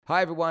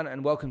Hi everyone,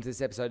 and welcome to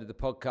this episode of the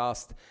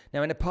podcast.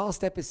 Now, in a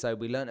past episode,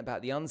 we learned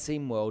about the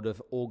unseen world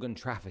of organ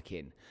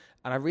trafficking,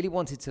 and I really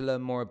wanted to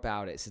learn more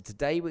about it. So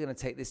today we're going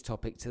to take this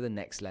topic to the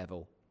next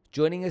level.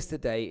 Joining us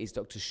today is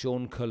Dr.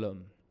 Seán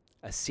Columb,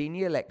 a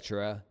senior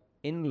lecturer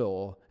in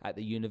law at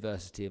the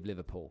University of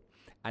Liverpool,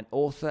 an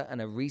author and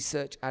a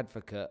research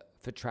advocate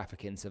for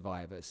trafficking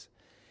survivors.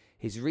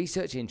 His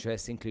research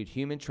interests include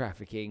human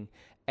trafficking,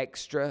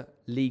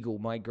 extra-legal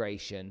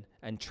migration,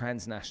 and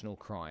transnational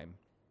crime.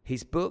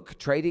 His book,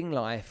 Trading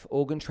Life,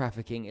 Organ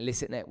Trafficking,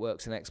 Illicit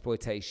Networks and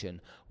Exploitation,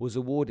 was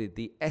awarded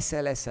the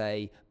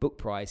SLSA Book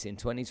Prize in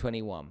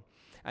 2021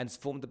 and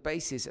formed the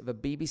basis of a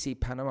BBC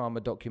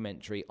Panorama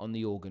documentary on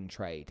the organ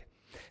trade.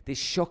 This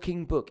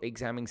shocking book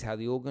examines how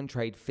the organ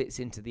trade fits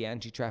into the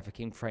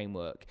anti-trafficking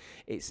framework,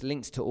 its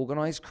links to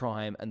organised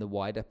crime and the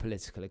wider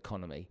political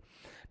economy.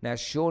 Now,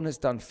 Seán has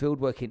done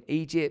fieldwork in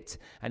Egypt,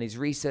 and his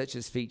research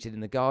has featured in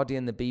The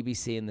Guardian, the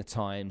BBC and The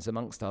Times,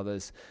 amongst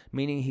others,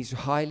 meaning he's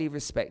highly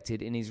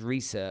respected in his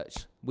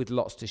research with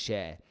lots to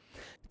share.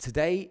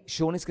 Today,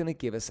 Seán is going to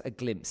give us a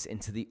glimpse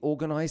into the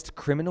organised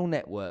criminal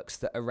networks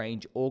that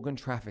arrange organ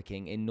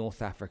trafficking in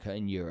North Africa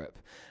and Europe.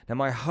 Now,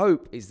 my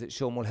hope is that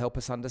Seán will help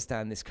us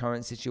understand this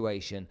current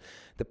situation,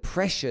 the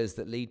pressures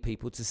that lead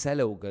people to sell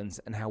organs,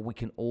 and how we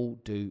can all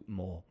do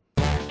more.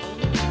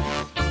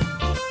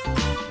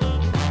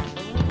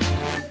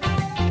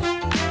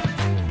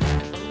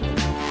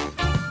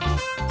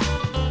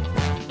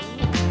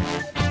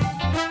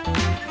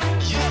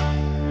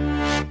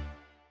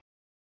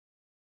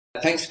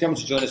 Thanks for coming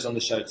to join us on the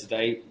show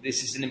today.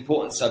 This is an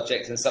important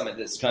subject and something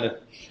that's kind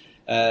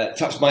of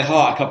touched my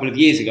heart a couple of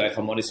years ago, if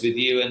I'm honest with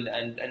you.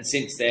 And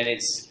since then,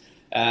 it's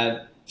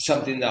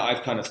something that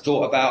I've kind of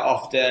thought about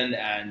often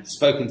and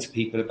spoken to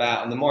people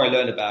about. And the more I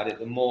learn about it,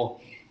 the more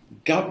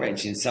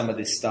gut-wrenching some of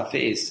this stuff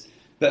is.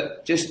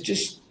 But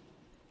just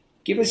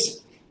give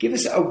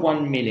us a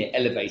 1 minute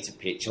elevator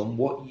pitch on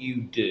what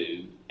you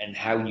do and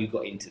how you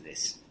got into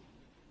this.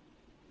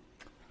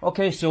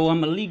 Okay, so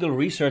I'm a legal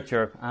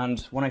researcher, and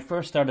when I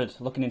first started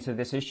looking into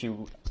this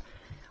issue,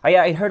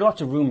 I heard lots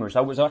of rumours.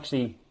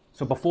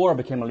 So before I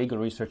became a legal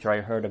researcher,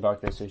 I heard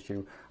about this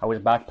issue. I was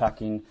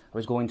backpacking, I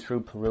was going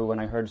through Peru, and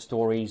I heard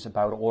stories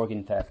about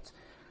organ theft.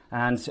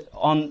 And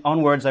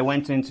onwards, I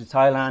went into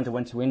Thailand, I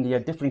went to India,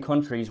 different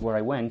countries where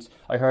I went,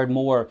 I heard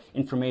more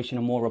information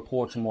and more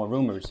reports and more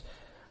rumours.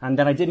 And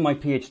then I did my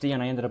PhD,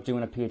 and I ended up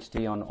doing a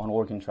PhD on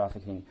organ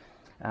trafficking.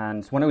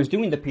 And when I was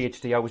doing the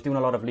PhD, I was doing a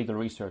lot of legal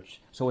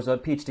research. So it was a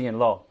PhD in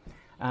law.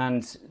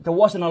 And there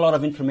wasn't a lot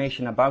of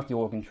information about the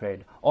organ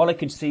trade. All I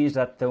could see is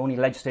that the only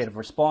legislative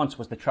response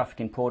was the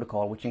trafficking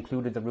protocol, which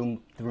included the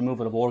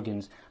removal of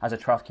organs as a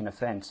trafficking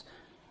offence.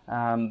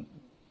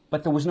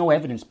 But there was no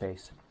evidence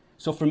base.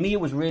 So for me, it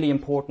was really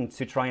important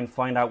to try and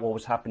find out what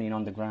was happening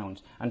on the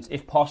ground. And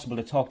if possible,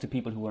 to talk to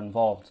people who were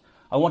involved.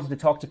 I wanted to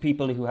talk to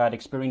people who had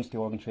experienced the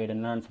organ trade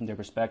and learn from their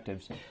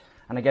perspectives.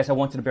 And I guess I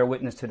wanted to bear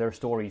witness to their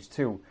stories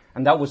too.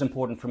 And that was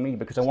important for me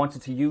because I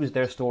wanted to use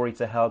their story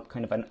to help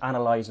kind of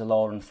analyse the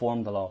law,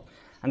 inform the law.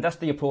 And that's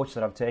the approach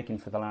that I've taken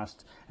for the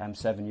last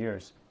 7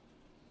 years.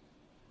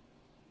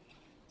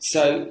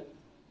 So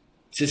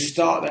to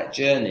start that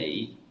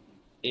journey,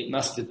 it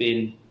must have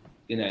been,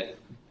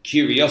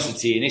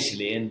 curiosity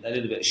initially and a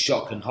little bit of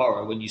shock and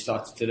horror when you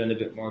started to learn a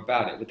bit more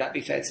about it. Would that be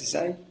fair to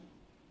say?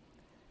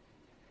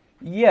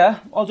 Yeah,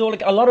 although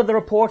a lot of the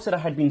reports that I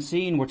had been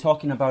seeing were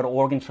talking about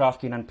organ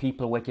trafficking and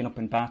people waking up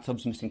in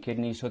bathtubs missing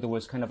kidneys, so there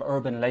was kind of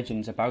urban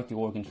legends about the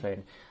organ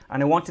trade.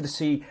 And I wanted to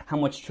see how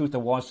much truth there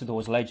was to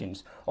those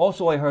legends.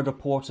 Also, I heard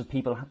reports of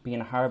people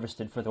being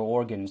harvested for their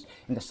organs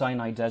in the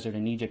Sinai Desert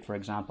in Egypt, for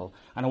example.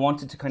 And I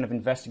wanted to kind of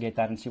investigate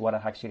that and see what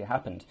had actually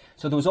happened.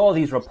 So there was all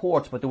these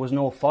reports, but there was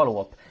no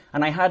follow-up.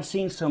 And I had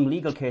seen some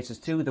legal cases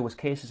too. There was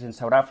cases in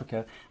South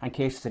Africa and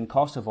cases in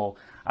Kosovo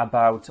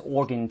about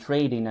organ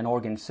trading and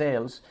organ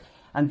sales.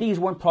 And these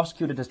weren't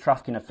prosecuted as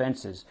trafficking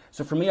offences.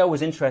 So for me, I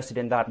was interested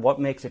in that. What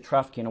makes it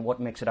trafficking and what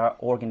makes it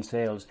organ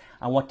sales?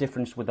 And what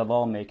difference would the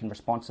law make in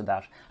response to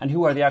that? And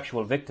who are the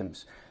actual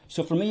victims?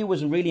 So for me, it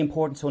was really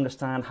important to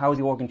understand how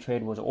the organ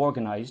trade was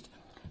organised,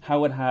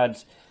 how it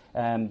had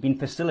been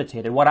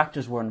facilitated, what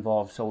actors were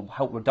involved. So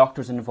how were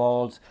doctors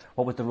involved?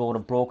 What was the role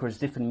of brokers,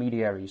 different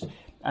mediaries?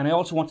 And I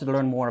also wanted to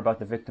learn more about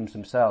the victims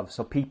themselves.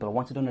 So people, I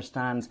wanted to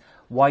understand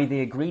why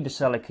they agreed to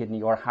sell a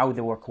kidney or how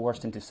they were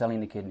coerced into selling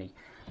the kidney.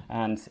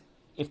 And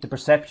if the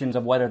perceptions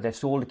of whether they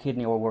sold a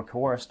kidney or were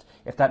coerced,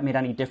 if that made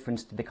any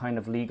difference to the kind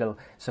of legal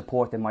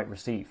support they might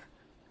receive.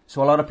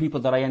 So a lot of people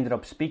that I ended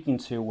up speaking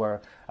to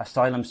were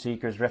asylum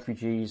seekers,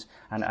 refugees,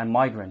 and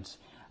migrants.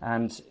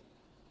 And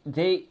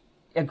they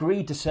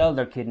agreed to sell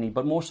their kidney,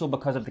 but more so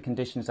because of the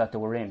conditions that they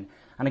were in.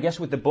 And I guess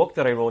with the book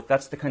that I wrote,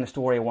 that's the kind of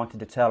story I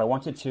wanted to tell. I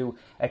wanted to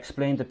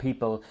explain to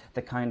people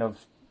the kind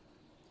of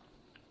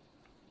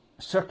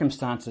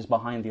circumstances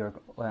behind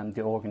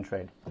the organ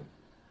trade.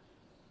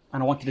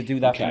 And I wanted to do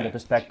that from the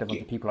perspective of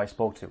the people I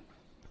spoke to.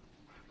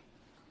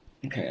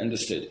 Okay,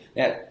 understood.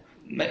 Now,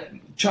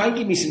 try and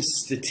give me some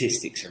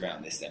statistics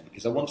around this then,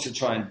 because I want to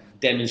try and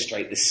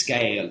demonstrate the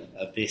scale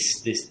of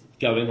this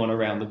going on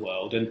around the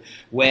world and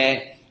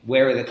where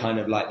where are the kind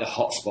of like the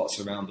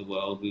hotspots around the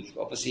world? We've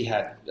obviously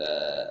had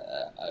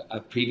a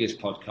previous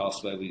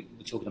podcast where we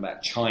were talking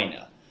about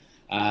China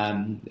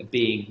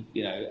being,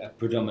 a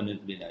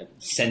predominant,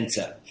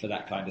 centre for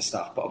that kind of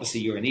stuff. But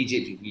obviously you're in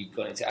Egypt, you've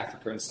gone into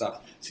Africa and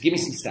stuff. So give me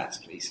some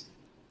stats, please.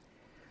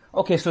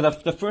 Okay, so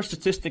the first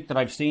statistic that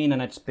I've seen,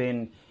 and it's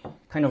been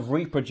kind of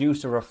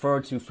reproduced or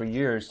referred to for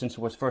years since it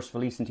was first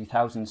released in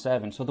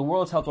 2007. So the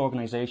World Health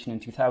Organization in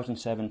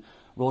 2007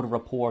 wrote a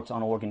report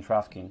on organ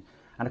trafficking.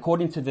 And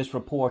according to this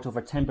report,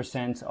 over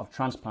 10% of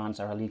transplants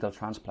are illegal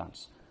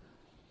transplants.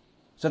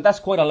 So that's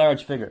quite a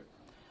large figure.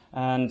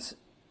 And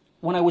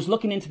when I was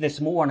looking into this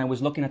more and I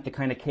was looking at the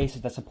kind of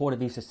cases that supported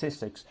these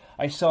statistics,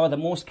 I saw that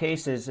most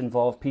cases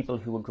involve people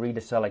who agree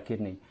to sell a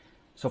kidney.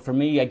 So for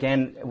me,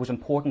 again, it was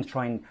important to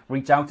try and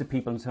reach out to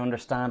people and to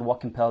understand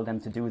what compelled them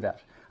to do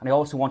that. And I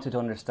also wanted to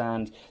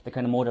understand the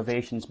kind of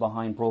motivations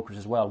behind brokers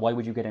as well. Why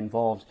would you get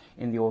involved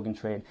in the organ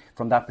trade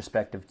from that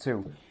perspective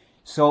too?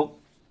 So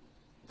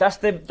that's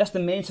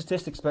the main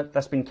statistics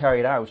that's been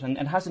carried out, and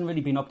it hasn't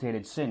really been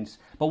updated since.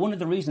 But one of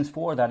the reasons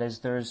for that is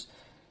there's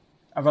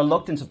a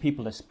reluctance of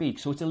people to speak.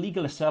 So it's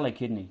illegal to sell a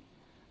kidney.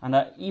 And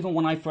even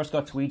when I first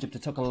got to Egypt,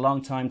 it took a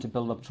long time to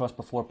build up trust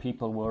before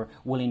people were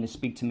willing to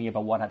speak to me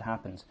about what had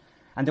happened.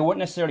 And they weren't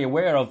necessarily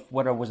aware of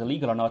whether it was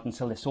illegal or not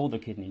until they sold their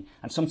kidney.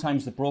 And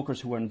sometimes the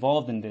brokers who were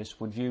involved in this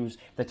would use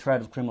the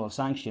threat of criminal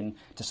sanction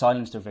to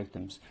silence their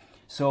victims.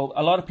 So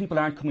a lot of people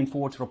aren't coming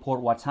forward to report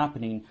what's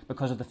happening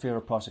because of the fear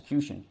of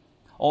prosecution.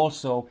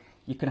 Also,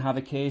 you can have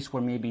a case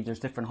where maybe there's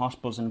different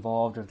hospitals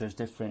involved or there's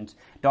different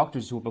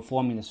doctors who are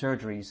performing the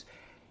surgeries.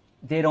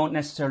 They don't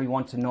necessarily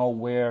want to know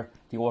where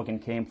the organ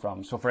came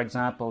from. So, for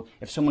example,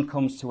 if someone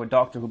comes to a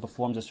doctor who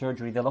performs a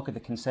surgery, they look at the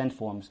consent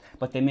forms,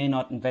 but they may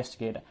not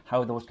investigate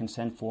how those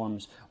consent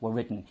forms were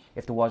written,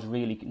 if there was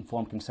really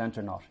informed consent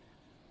or not.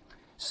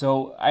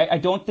 So I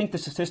don't think the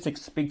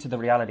statistics speak to the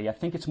reality. I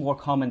think it's more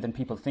common than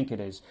people think it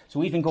is.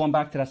 So even going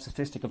back to that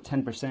statistic of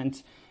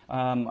 10%,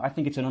 I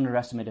think it's an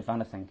underestimate, if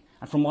anything.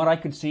 And from what I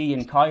could see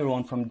in Cairo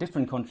and from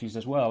different countries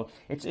as well,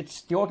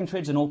 it's the organ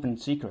trade is an open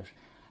secret.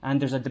 And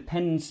there's a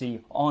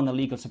dependency on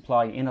illegal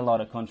supply in a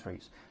lot of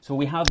countries. So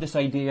we have this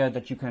idea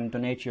that you can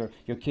donate your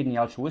kidney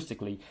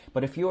altruistically,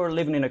 but if you're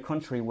living in a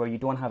country where you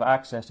don't have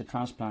access to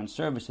transplant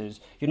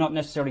services, you're not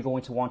necessarily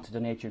going to want to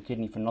donate your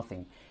kidney for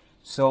nothing.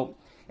 So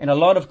in a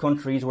lot of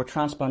countries where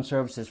transplant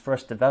services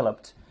first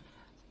developed,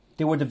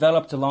 they were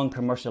developed along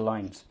commercial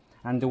lines,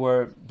 and they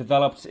were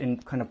developed in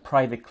kind of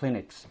private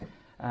clinics.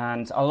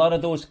 And a lot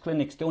of those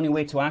clinics, the only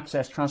way to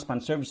access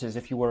transplant services,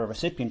 if you were a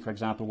recipient, for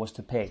example, was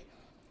to pay.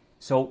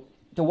 So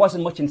there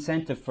wasn't much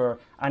incentive for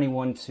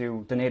anyone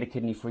to donate a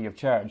kidney free of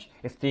charge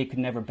if they could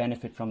never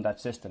benefit from that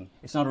system.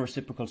 It's not a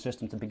reciprocal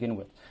system to begin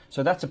with.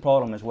 So that's a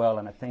problem as well,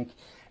 and I think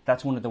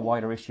that's one of the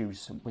wider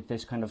issues with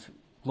this kind of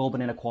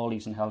global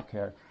inequalities in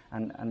healthcare,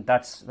 and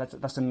that's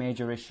a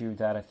major issue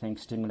that I think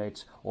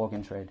stimulates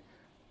organ trade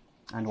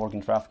and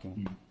organ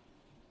trafficking.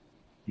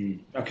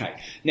 Okay.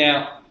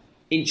 Now,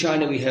 in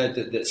China we heard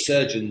that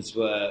surgeons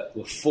were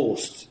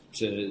forced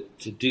to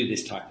do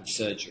this type of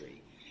surgery.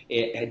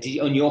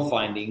 On your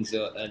findings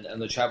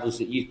and the travels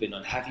that you've been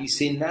on, have you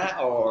seen that,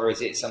 or is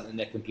it something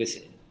they're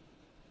complicit in?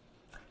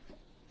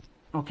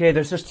 Okay,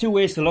 there's just two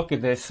ways to look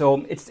at this.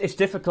 So it's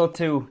difficult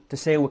to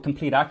say with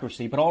complete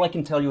accuracy, but all I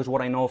can tell you is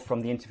what I know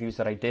from the interviews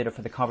that I did or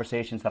for the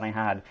conversations that I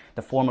had,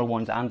 the formal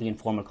ones and the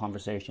informal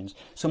conversations.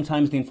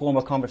 Sometimes the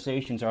informal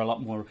conversations are a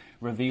lot more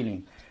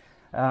revealing.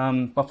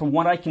 But from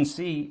what I can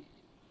see,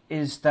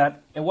 is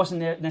that it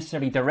wasn't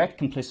necessarily direct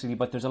complicity,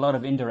 but there's a lot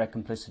of indirect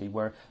complicity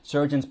where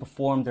surgeons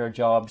perform their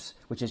jobs,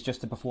 which is just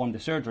to perform the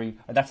surgery,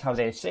 or that's how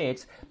they say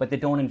it, but they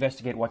don't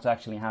investigate what's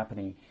actually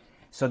happening.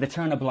 So they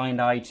turn a blind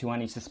eye to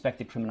any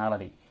suspected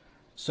criminality.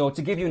 So to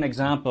give you an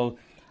example,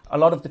 a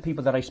lot of the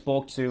people that I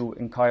spoke to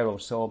in Cairo,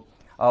 so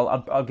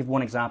I'll give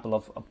one example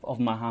of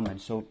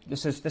Mohammed. So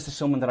this is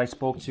someone that I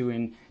spoke to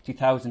in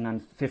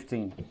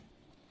 2015,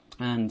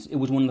 and it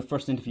was one of the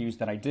first interviews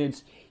that I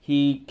did.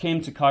 He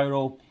came to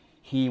Cairo.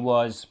 He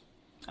was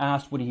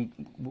asked would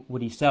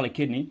he sell a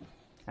kidney,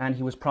 and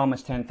he was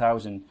promised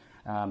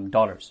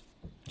 $10,000.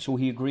 So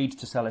he agreed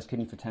to sell his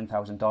kidney for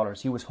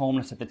 $10,000. He was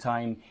homeless at the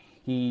time.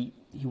 He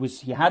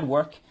had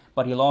work,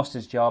 but he lost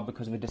his job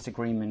because of a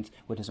disagreement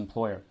with his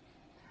employer,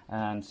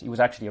 and he was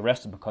actually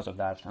arrested because of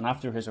that. And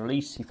after his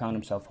release, he found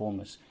himself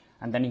homeless.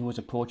 And then he was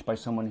approached by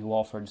someone who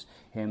offered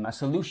him a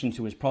solution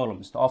to his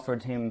problems,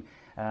 offered him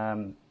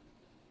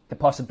the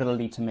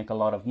possibility to make a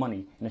lot of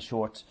money in a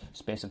short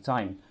space of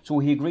time. So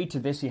he agreed to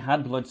this. He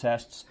had blood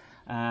tests,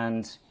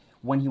 and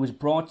when he was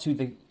brought to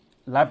the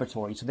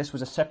laboratory, so this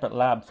was a separate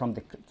lab from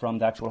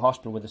the actual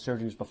hospital where the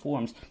surgery was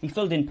performed, he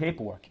filled in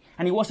paperwork,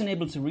 and he wasn't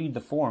able to read the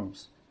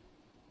forms.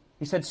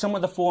 He said some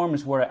of the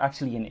forms were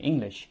actually in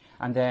English,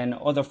 and then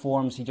other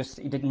forms he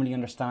didn't really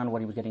understand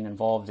what he was getting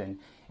involved in.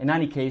 In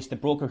any case, the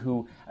broker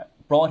who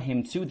brought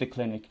him to the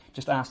clinic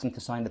just asked him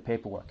to sign the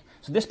paperwork.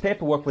 So this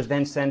paperwork was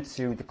then sent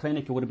to the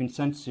clinic. It would have been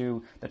sent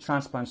to the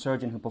transplant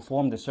surgeon who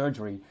performed the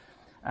surgery,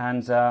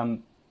 and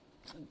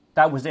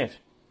that was it.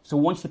 So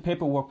once the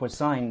paperwork was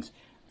signed,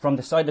 from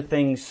the side of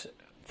things,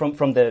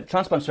 from the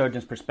transplant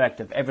surgeon's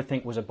perspective,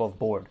 everything was above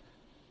board.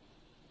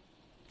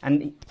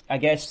 And I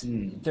guess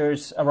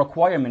there's a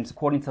requirement,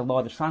 according to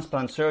law, the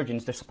transplant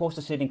surgeons, they're supposed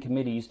to sit in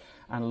committees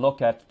and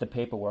look at the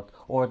paperwork,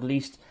 or at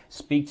least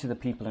speak to the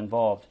people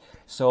involved.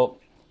 So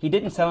he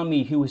didn't tell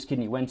me who his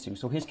kidney went to.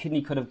 So his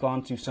kidney could have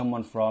gone to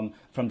someone from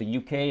the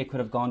UK, it could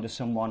have gone to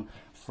someone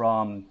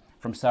from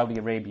Saudi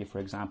Arabia, for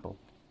example.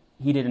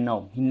 He didn't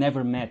know. He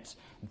never met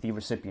the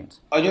recipient.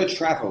 On your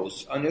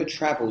travels,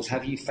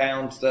 have you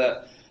found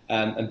that,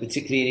 and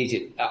particularly in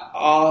Egypt,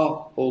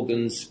 are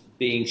organs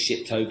being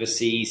shipped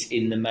overseas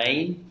in the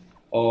main,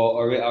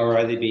 or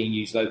are they being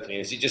used locally?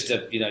 Is it just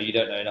you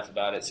don't know enough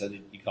about it, so that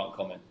you can't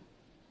comment?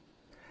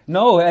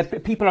 No,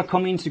 people are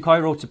coming to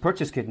Cairo to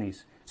purchase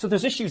kidneys. So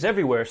there's issues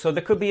everywhere. So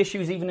there could be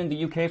issues even in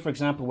the UK, for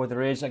example, where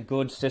there is a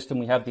good system.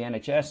 We have the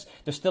NHS.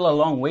 There's still a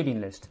long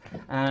waiting list.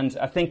 And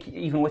I think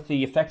even with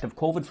the effect of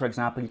COVID, for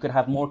example, you could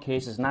have more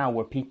cases now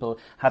where people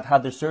have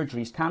had their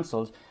surgeries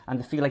cancelled and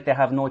they feel like they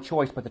have no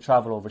choice but to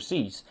travel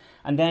overseas.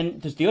 And then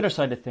there's the other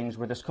side of things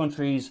where there's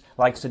countries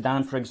like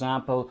Sudan, for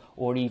example,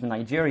 or even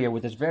Nigeria,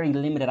 where there's very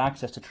limited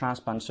access to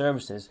transplant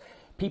services.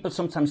 People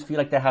sometimes feel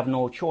like they have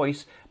no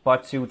choice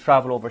but to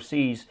travel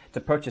overseas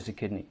to purchase a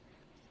kidney.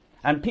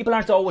 And people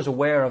aren't always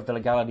aware of the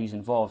legalities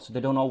involved, so they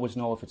don't always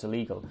know if it's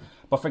illegal.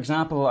 But for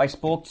example, I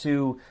spoke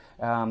to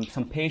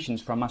some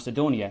patients from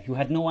Macedonia who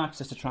had no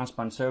access to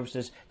transplant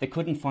services. They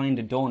couldn't find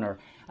a donor.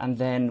 And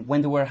then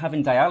when they were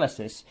having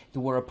dialysis,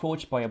 they were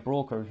approached by a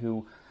broker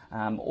who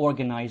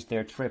organized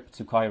their trip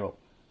to Cairo.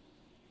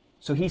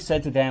 So he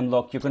said to them,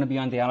 look, you're going to be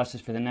on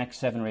dialysis for the next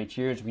 7 or 8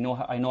 years.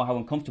 I know how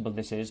uncomfortable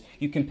this is.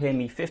 You can pay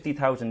me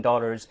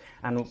 $50,000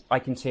 and I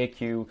can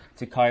take you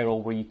to Cairo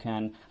where you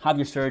can have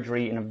your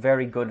surgery in a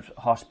very good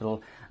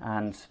hospital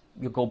and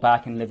you'll go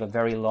back and live a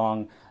very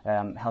long,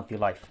 healthy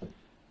life.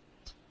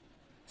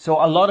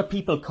 So a lot of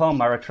people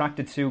are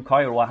attracted to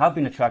Cairo. I have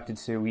been attracted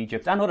to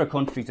Egypt and other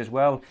countries as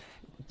well.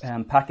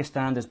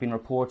 Pakistan, there's been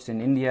reports in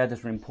India,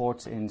 there's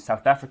reports in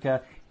South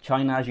Africa,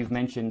 China, as you've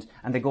mentioned,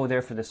 and they go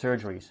there for the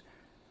surgeries.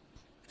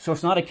 So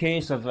it's not a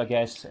case of, I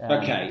guess,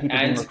 people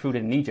being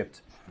recruited in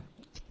Egypt.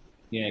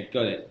 Yeah,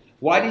 got it.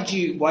 Why did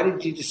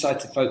you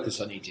decide to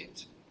focus on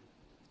Egypt?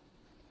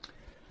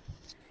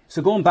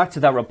 So going back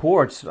to that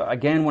report,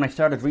 again, when I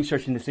started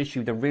researching this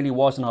issue, there really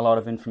wasn't a lot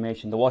of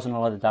information. There wasn't a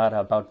lot of data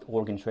about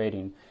organ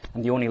trading.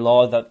 And the only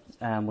law that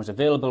was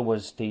available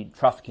was the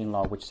trafficking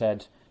law, which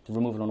said the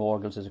removal of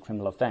organs is a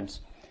criminal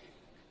offence.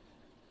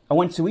 I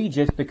went to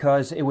Egypt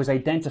because it was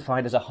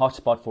identified as a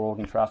hotspot for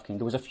organ trafficking.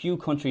 There was a few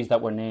countries that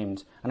were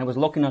named, and I was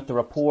looking at the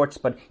reports,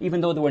 but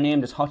even though they were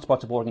named as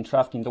hotspots of organ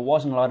trafficking, there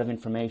wasn't a lot of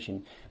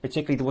information.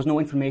 Particularly, there was no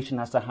information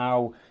as to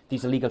how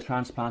these illegal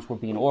transplants were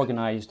being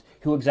organised,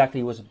 who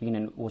exactly was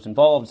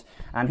involved,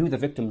 and who the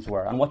victims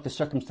were, and what the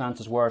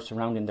circumstances were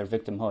surrounding their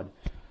victimhood.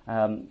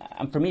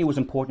 And for me, it was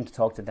important to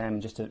talk to them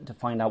just to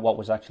find out what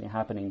was actually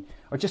happening,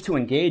 or just to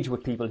engage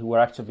with people who were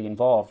actively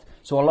involved.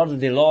 So a lot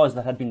of the laws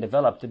that had been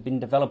developed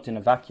in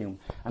a vacuum,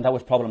 and that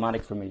was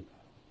problematic for me.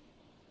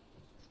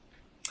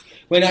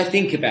 When I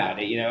think about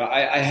it,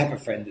 I have a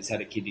friend that's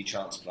had a kidney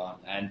transplant,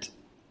 and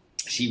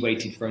she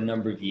waited for a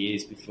number of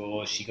years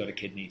before she got a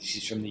kidney.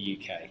 She's from the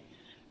UK.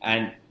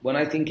 And when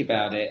I think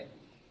about it,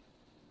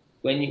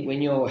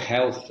 when your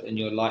health and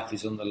your life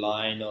is on the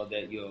line, or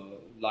that your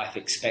life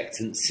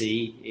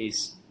expectancy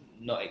is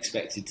not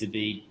expected to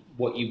be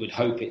what you would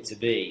hope it to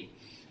be,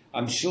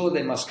 I'm sure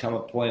there must come a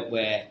point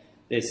where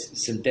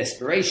there's some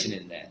desperation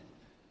in there.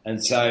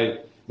 And so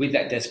with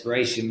that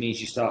desperation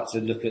means you start to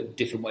look at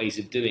different ways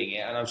of doing it.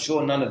 And I'm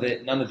sure none of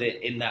it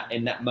in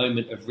that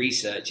moment of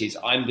research is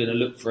I'm going to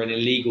look for an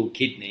illegal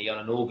kidney on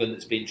an organ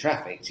that's been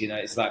trafficked.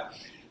 It's like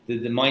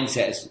the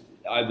mindset is,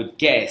 I would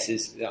guess,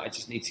 is that I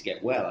just need to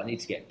get well. I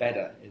need to get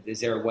better. Is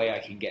there a way I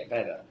can get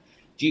better?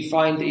 Do you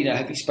find,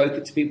 have you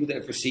spoken to people that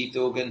have received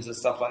organs and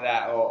stuff like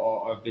that,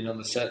 or have been on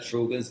the search for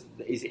organs?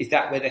 Is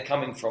that where they're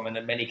coming from in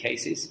many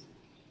cases?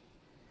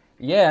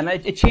 Yeah, and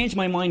it changed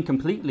my mind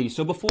completely.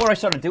 So before I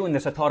started doing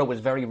this, I thought it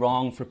was very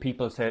wrong for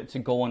people to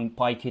go and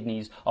buy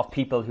kidneys of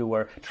people who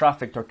were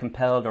trafficked or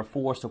compelled or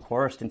forced or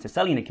coerced into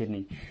selling a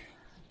kidney.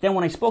 Then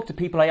when I spoke to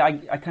people,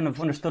 I kind of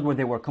understood where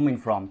they were coming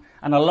from.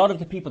 And a lot of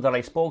the people that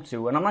I spoke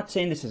to, and I'm not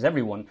saying this is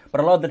everyone, but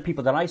a lot of the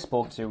people that I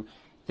spoke to,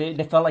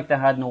 they felt like they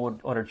had no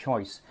other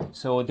choice.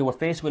 So they were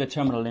faced with a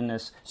terminal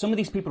illness. Some of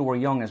these people were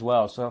young as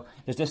well. So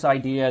there's this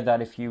idea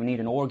that if you need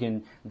an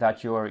organ,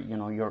 that you're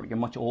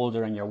much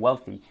older and you're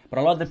wealthy. But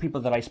a lot of the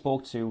people that I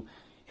spoke to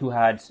who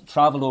had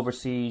traveled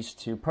overseas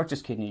to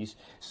purchase kidneys,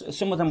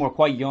 some of them were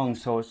quite young.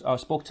 So I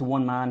spoke to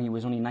one man, he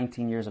was only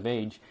 19 years of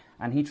age,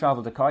 and he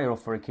traveled to Cairo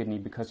for a kidney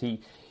because he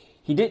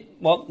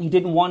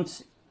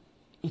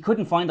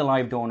couldn't find a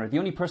live donor. The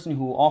only person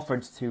who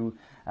offered to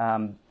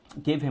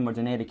give him or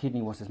donate a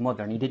kidney was his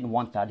mother, and he didn't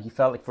want that. He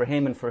felt like for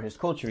him and for his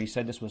culture, he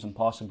said this was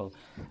impossible.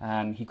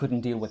 He couldn't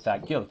deal with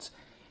that guilt.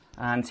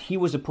 And he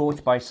was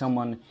approached by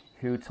someone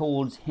who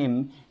told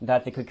him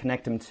that they could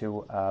connect him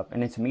to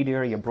an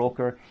intermediary, a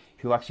broker,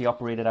 who actually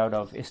operated out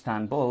of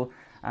Istanbul,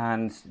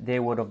 and they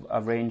would have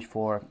arranged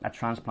for a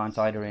transplant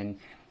either in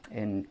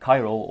in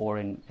Cairo or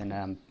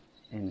in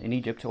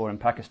Egypt or in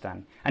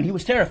Pakistan. And he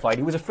was terrified.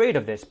 He was afraid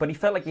of this, but he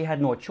felt like he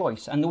had no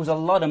choice. And there was a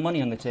lot of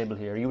money on the table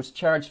here. He was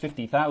charged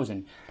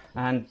 50,000,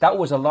 and that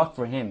was a lot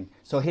for him.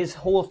 So his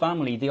whole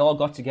family, they all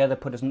got together,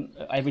 put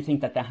everything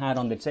that they had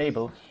on the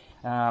table.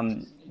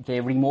 They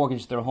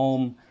remortgaged their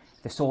home.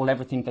 They sold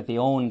everything that they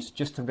owned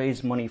just to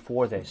raise money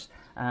for this.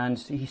 And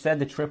he said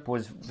the trip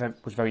was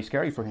very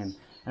scary for him.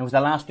 And it was the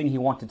last thing he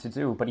wanted to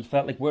do. But he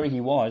felt like where he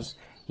was,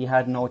 he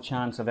had no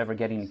chance of ever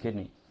getting a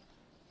kidney.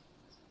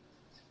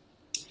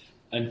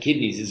 And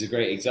kidneys is a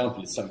great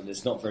example of something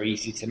that's not very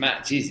easy to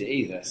match, is it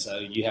either? So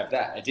you have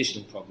that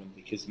additional problem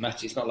because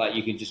it's not like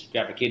you can just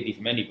grab a kidney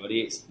from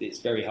anybody. It's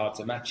very hard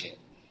to match it.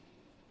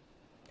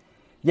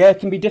 Yeah, it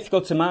can be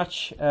difficult to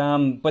match,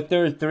 but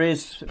there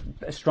is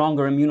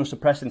stronger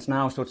immunosuppressants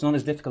now, so it's not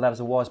as difficult as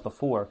it was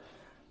before.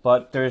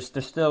 But there's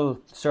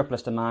still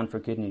surplus demand for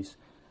kidneys,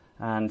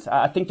 and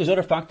I think there's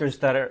other factors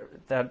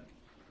that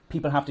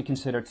people have to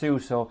consider too.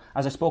 So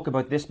as I spoke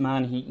about this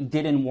man, he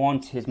didn't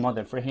want his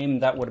mother. For him,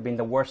 that would have been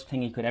the worst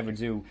thing he could ever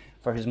do,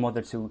 for his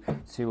mother to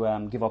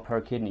give up her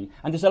kidney.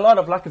 And there's a lot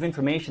of lack of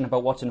information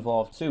about what's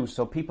involved too.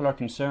 So people are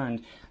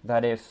concerned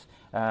that if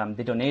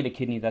they donate a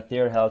kidney, that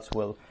their health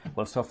will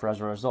suffer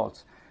as a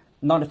result.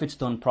 Not if it's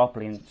done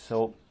properly. And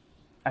so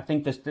I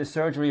think the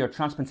surgery or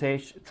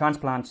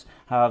transplants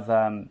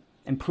have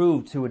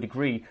improved to a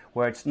degree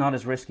where it's not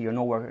as risky or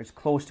nowhere as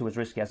close to as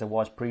risky as it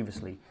was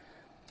previously.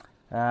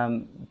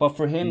 But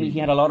for him, he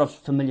had a lot of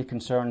familiar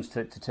concerns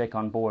to take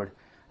on board.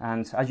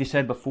 And as you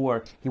said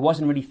before, he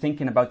wasn't really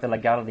thinking about the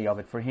legality of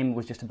it. For him, it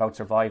was just about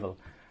survival.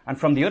 And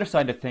from the other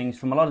side of things,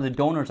 from a lot of the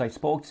donors I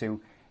spoke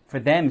to, for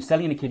them,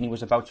 selling a kidney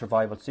was about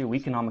survival too,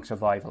 economic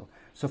survival.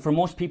 So for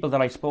most people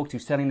that I spoke to,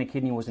 selling a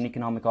kidney was an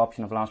economic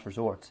option of last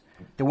resort.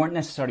 They weren't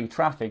necessarily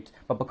trafficked,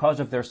 but because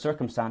of their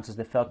circumstances,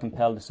 they felt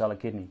compelled to sell a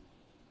kidney.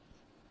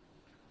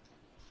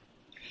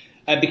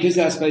 Because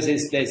I suppose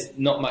there's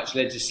not much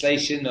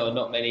legislation or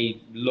not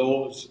many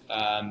laws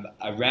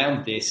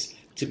around this,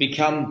 to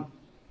become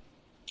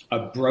a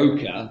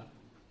broker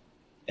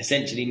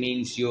essentially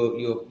means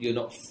you're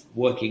not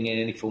working in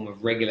any form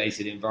of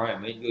regulated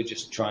environment. You're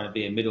just trying to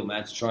be a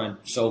middleman to try and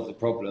solve the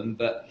problem.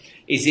 But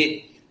is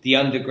it the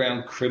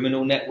underground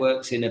criminal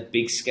networks in a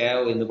big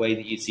scale, in the way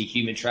that you'd see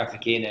human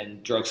trafficking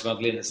and drug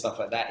smuggling and stuff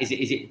like that? Is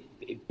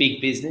it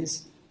big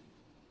business?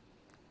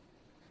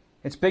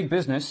 It's big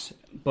business,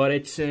 but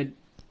it's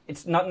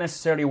not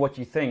necessarily what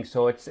you think.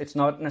 So it's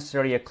not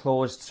necessarily a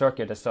closed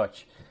circuit as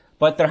such.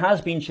 But there has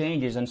been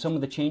changes, and some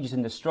of the changes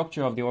in the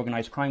structure of the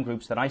organised crime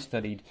groups that I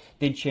studied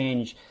did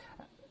change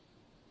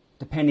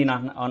depending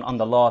on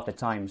the law at the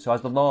time. So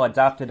as the law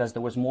adapted, as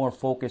there was more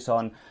focus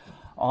on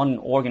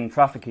organ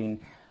trafficking,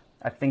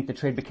 I think the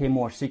trade became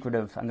more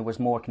secretive and there was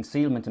more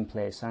concealment in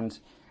place. And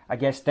I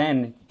guess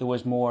then there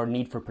was more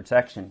need for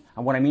protection.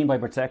 And what I mean by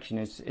protection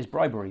is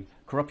bribery,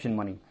 corruption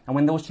money. And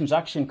when those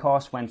transaction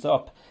costs went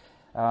up,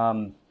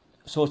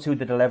 so too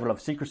did the level of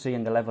secrecy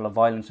and the level of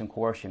violence and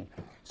coercion.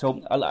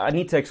 So I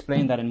need to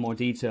explain that in more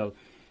detail.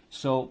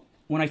 So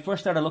when I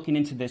first started looking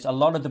into this, a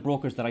lot of the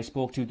brokers that I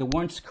spoke to, they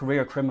weren't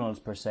career criminals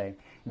per se.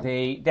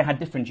 They had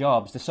different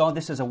jobs. They saw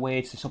this as a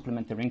way to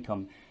supplement their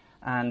income.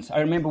 And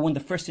I remember one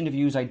of the first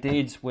interviews I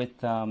did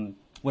with an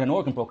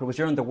organ broker was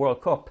during the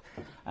World Cup,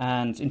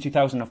 and in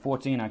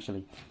 2014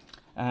 actually.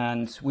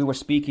 And we were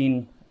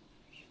speaking.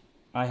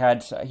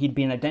 He'd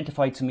been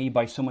identified to me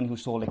by someone who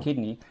sold a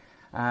kidney.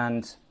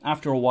 And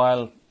after a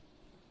while,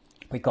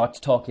 we got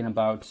to talking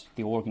about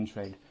the organ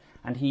trade.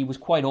 And he was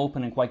quite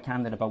open and quite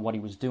candid about what he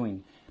was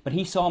doing. But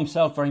he saw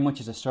himself very much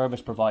as a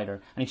service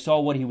provider. And he saw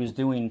what he was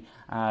doing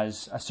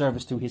as a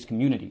service to his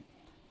community.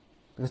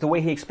 Because the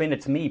way he explained it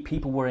to me,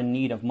 people were in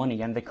need of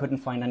money and they couldn't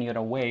find any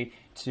other way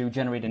to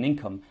generate an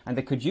income. And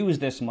they could use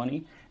this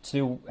money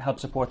to help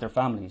support their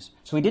families.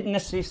 So he didn't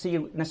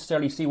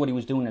necessarily see what he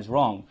was doing as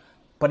wrong.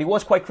 But he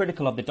was quite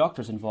critical of the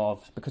doctors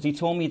involved, because he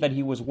told me that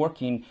he was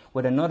working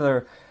with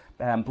another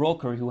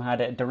broker who had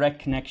a direct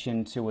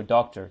connection to a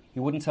doctor. He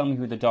wouldn't tell me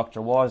who the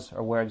doctor was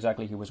or where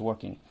exactly he was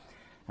working.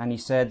 And he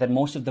said that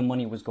most of the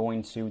money was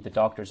going to the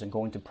doctors and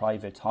going to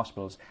private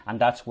hospitals, and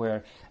that's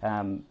where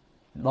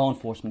law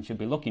enforcement should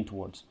be looking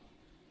towards.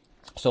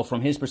 So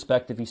from his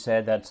perspective, he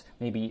said that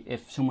maybe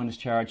if someone is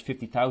charged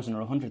 50,000 or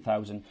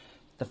 100,000,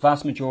 the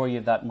vast majority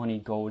of that money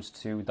goes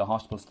to the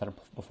hospitals that are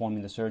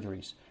performing the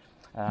surgeries.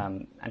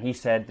 And he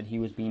said that he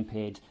was being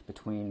paid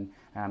between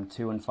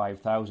 2,000 and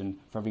 5,000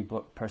 for every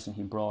person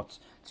he brought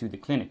to the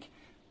clinic.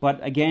 But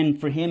again,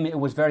 for him, it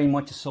was very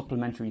much a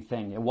supplementary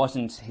thing. It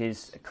wasn't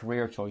his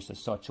career choice as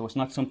such. So it's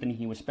not something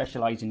he was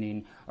specialising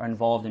in or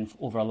involved in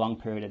over a long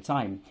period of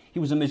time. He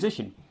was a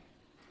musician.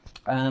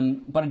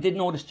 But I did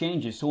notice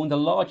changes. So when the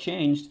law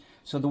changed,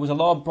 so there was a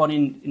law brought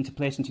into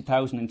place in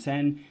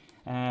 2010.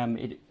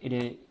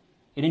 It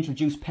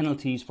introduced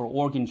penalties for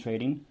organ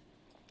trading,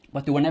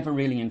 but they were never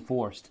really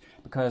enforced,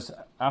 because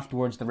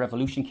afterwards the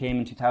revolution came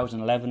in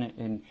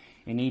 2011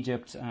 in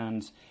Egypt,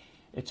 and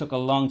it took a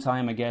long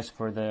time, I guess,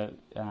 for the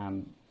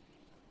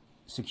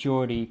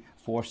security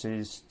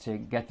forces to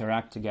get their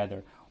act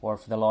together or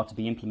for the law to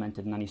be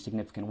implemented in any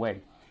significant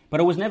way. But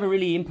it was never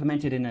really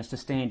implemented in a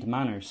sustained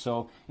manner.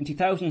 So in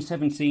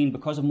 2017,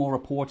 because of more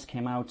reports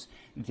came out,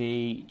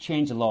 they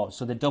changed the laws.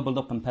 So they doubled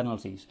up on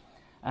penalties.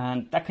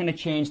 And that kind of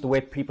changed the way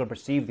people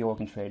perceive the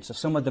organ trade. So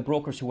some of the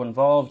brokers who were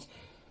involved,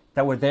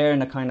 that were there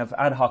on a kind of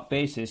ad hoc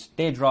basis,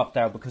 they dropped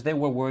out because they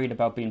were worried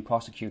about being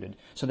prosecuted.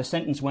 So the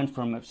sentence went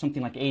from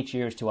something like 8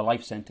 years to a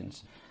life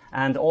sentence.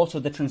 And also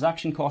the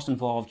transaction cost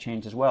involved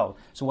changed as well.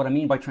 So what I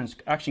mean by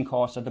transaction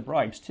costs are the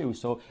bribes too.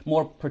 So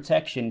more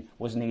protection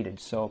was needed.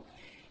 So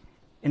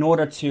in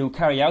order to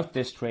carry out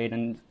this trade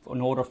and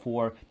in order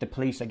for the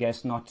police, I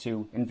guess, not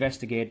to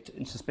investigate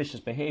suspicious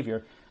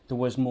behaviour, there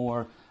was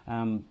more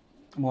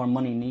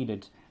money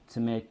needed to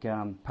make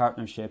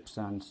partnerships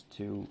and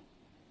to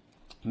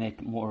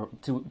make more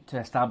to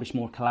establish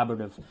more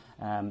collaborative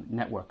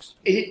networks.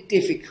 Is it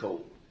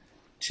difficult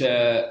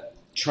to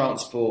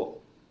transport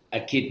a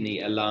kidney,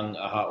 a lung,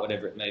 a heart,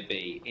 whatever it may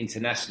be,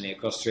 internationally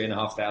across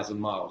 3,500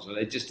 miles? Or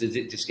does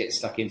it just get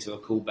stuck into a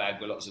cool bag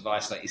with lots of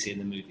ice like you see in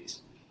the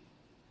movies?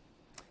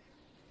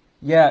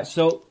 Yeah,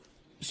 so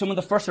some of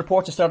the first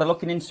reports I started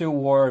looking into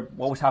were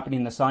what was happening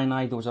in the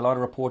Sinai. There was a lot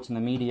of reports in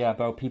the media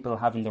about people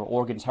having their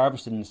organs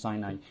harvested in the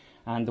Sinai.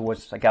 And there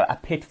was like a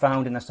pit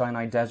found in the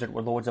Sinai desert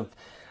where loads of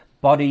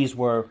bodies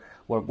were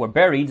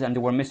buried and they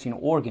were missing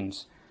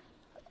organs.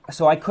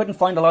 So I couldn't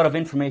find a lot of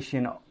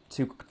information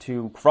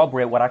to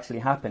corroborate what actually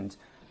happened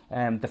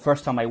the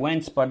first time I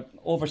went. But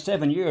over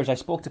 7 years, I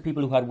spoke to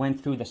people who had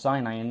went through the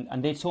Sinai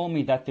and they told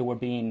me that they were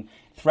being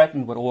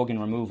threatened with organ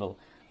removal.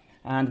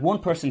 And one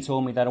person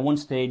told me that at one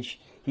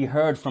stage he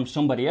heard from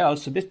somebody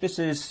else, so this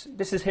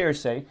is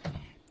hearsay,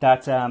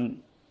 that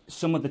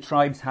some of the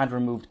tribes had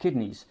removed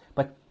kidneys.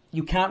 But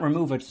you can't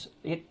remove it.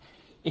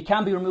 It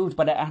can be removed,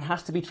 but it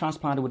has to be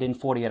transplanted within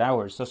 48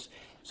 hours.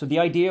 So the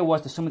idea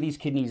was that some of these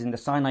kidneys in the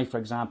Sinai, for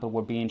example,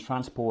 were being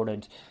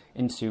transported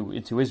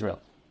into Israel.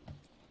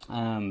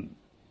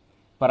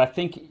 But I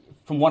think,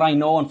 from what I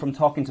know and from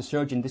talking to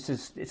surgeons,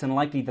 it's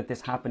unlikely that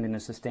this happened in a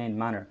sustained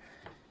manner,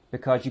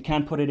 because you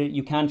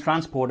can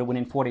transport it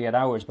within 48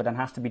 hours, but it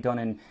has to be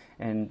done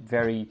in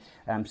very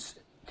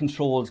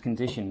controlled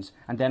conditions.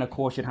 And then, of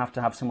course, you'd have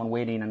to have someone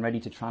waiting and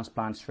ready to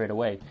transplant straight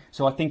away.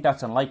 So I think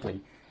that's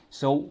unlikely.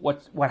 So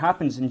what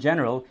happens in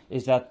general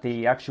is that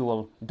the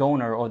actual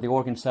donor or the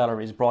organ seller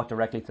is brought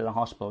directly to the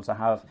hospital to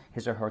have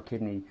his or her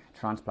kidney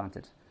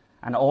transplanted.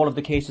 And all of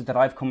the cases that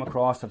I've come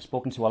across, I've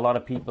spoken to a lot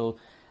of people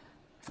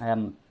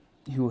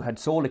who had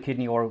sold a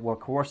kidney or were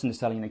coerced into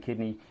selling a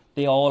kidney.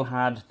 They all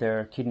had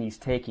their kidneys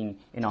taken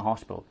in a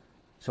hospital.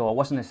 So it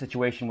wasn't a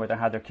situation where they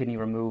had their kidney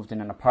removed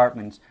in an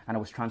apartment and it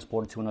was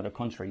transported to another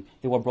country.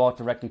 They were brought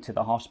directly to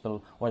the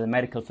hospital or the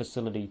medical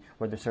facility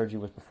where the surgery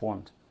was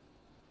performed.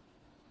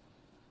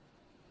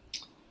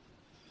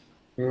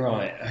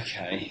 Right.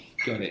 Okay.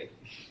 Got it.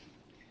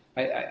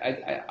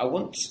 I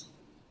want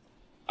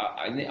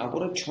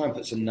to try and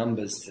put some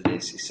numbers to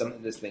this. It's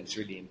something that's think it's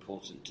really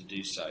important to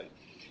do so.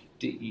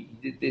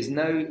 There's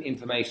no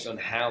information on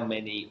how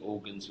many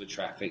organs were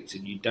trafficked,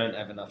 and you don't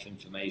have enough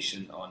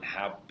information on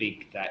how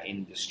big that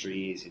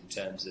industry is in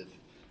terms of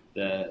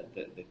the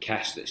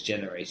cash that's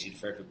generated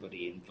for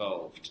everybody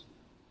involved.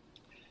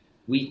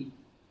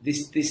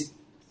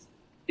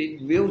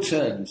 In real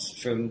terms,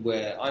 from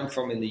where I'm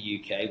from in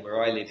the UK,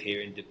 where I live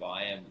here in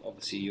Dubai, and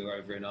obviously you're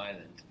over in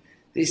Ireland,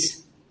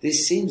 this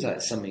seems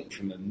like something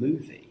from a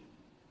movie.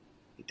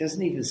 It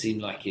doesn't even seem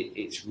like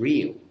it's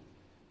real.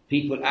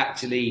 People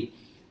actually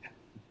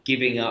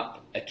giving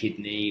up a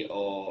kidney,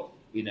 or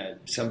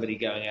somebody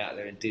going out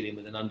there and dealing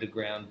with an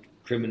underground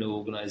criminal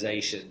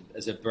organisation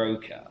as a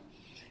broker.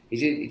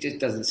 It just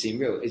doesn't seem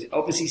real. It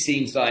obviously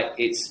seems like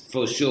it's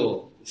for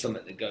sure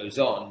something that goes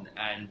on,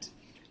 and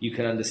you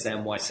can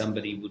understand why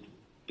somebody would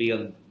be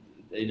on,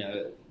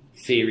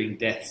 fearing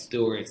death's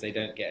door if they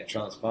don't get a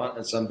transplant,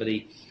 and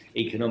somebody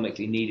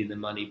economically needing the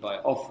money by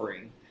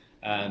offering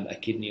a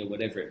kidney or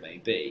whatever it may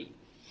be.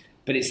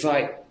 But it's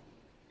like,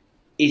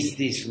 is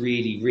this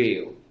really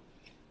real?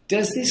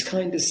 Does this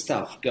kind of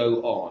stuff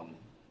go on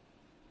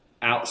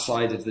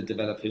outside of the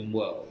developing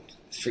world?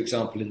 For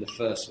example, in the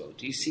first world,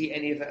 do you see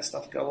any of that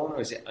stuff go on, or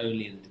is it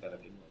only in the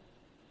developing world?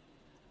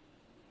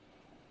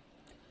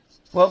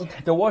 Well,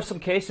 there were some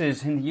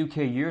cases in the UK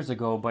years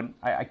ago, but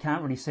I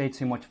can't really say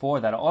too much for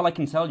that. All I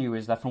can tell you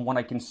is that from what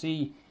I can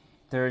see,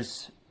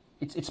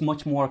 it's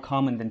much more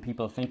common than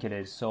people think it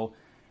is. So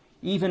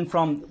even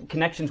from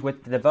connections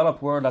with the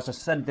developed world, as I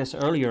said this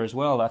earlier as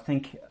well, I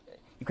think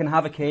you can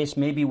have a case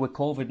maybe with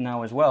COVID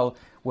now as well,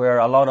 where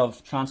a lot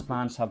of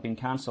transplants have been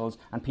cancelled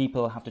and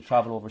people have to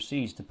travel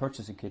overseas to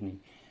purchase a kidney.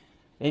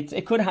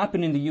 It could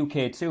happen in the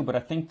UK too, but I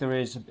think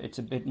it's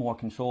a bit more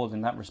controlled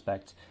in that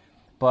respect.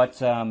 But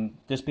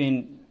there's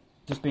been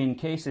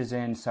cases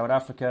in South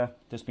Africa,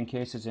 there's been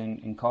cases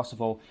in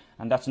Kosovo,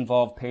 and that's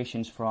involved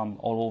patients from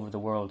all over the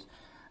world.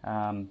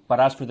 But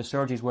as for the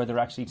surgeries where they're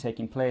actually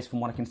taking place,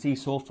 from what I can see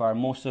so far,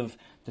 most of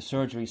the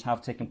surgeries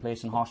have taken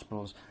place in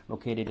hospitals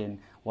located in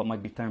what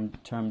might be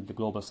termed the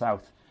Global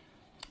South.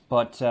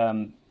 But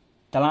the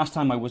last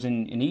time I was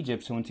in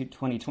Egypt, so in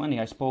 2020,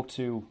 I spoke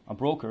to a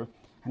broker,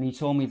 and he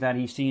told me that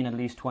he's seen at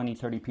least 20,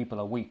 30 people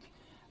a week.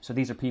 So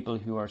these are people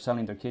who are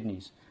selling their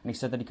kidneys. And he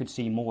said that he could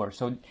see more.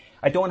 So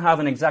I don't have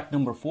an exact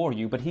number for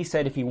you, but he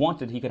said if he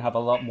wanted, he could have a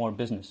lot more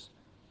business.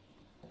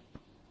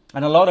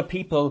 And a lot of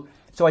people...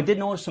 So I did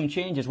notice some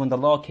changes when the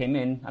law came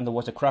in and there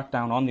was a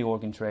crackdown on the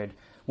organ trade.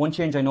 One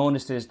change I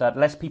noticed is that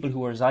less people who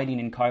were residing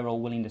in Cairo were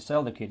willing to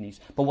sell their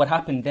kidneys. But what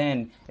happened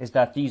then is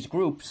that these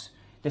groups,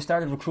 they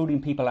started recruiting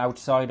people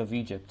outside of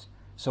Egypt.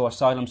 So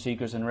asylum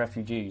seekers and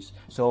refugees.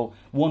 So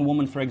one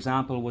woman, for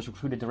example, was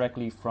recruited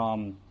directly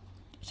from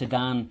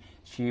Sudan.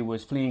 She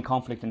was fleeing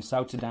conflict in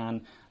South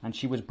Sudan, and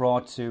she was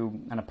brought to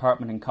an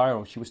apartment in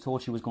Cairo. She was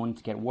told she was going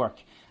to get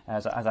work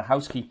as a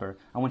housekeeper.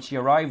 And when she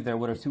arrived there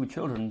with her 2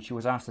 children, she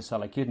was asked to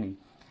sell a kidney.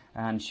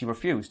 And she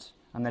refused.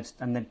 And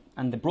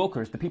the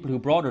brokers, the people who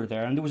brought her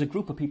there, and there was a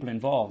group of people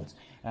involved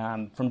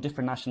from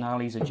different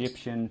nationalities,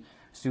 Egyptian,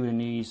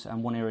 Sudanese,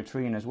 and one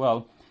Eritrean as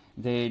well.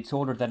 They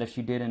told her that if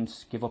she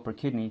didn't give up her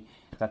kidney,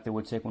 that they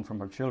would take one from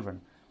her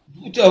children.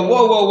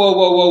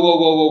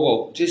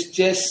 Whoa.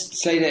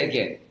 Just say that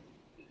again.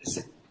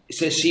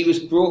 So she was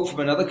brought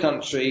from another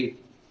country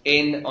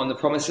in on the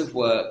promise of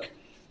work.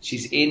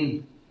 She's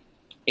in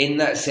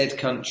that said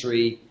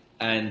country,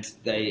 and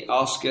they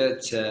ask her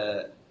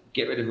to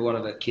get rid of one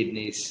of her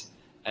kidneys,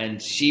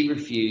 and she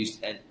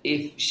refused. And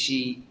if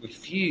she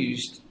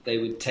refused, they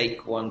would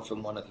take one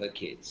from one of her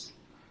kids.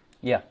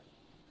 Yeah.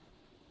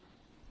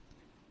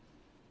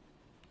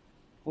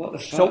 What the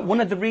fuck? So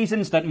one of the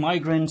reasons that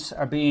migrants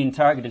are being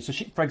targeted, so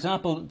she, for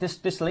example,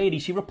 this lady,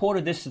 she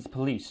reported this to the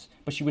police,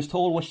 but she was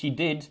told what she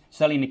did,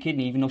 selling a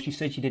kidney, even though she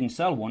said she didn't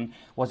sell one,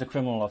 was a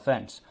criminal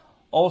offence.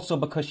 Also,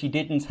 because she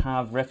didn't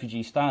have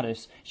refugee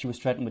status, she was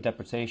threatened with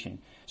deportation.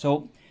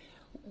 So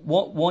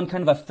one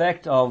kind of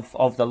effect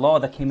of the law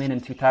that came in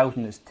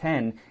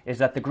 2010 is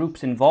that the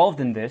groups involved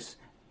in this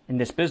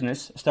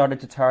business started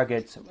to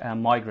target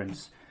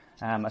migrants,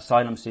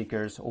 asylum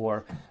seekers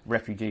or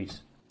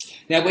refugees.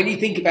 Now, when you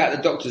think about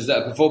the doctors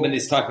that are performing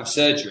this type of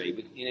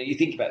surgery, you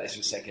think about this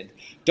for a second.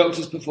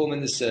 Doctors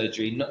performing the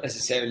surgery, not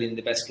necessarily in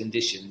the best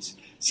conditions.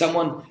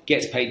 Someone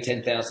gets paid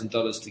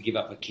 $10,000 to give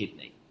up a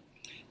kidney.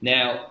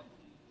 Now,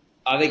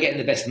 are they getting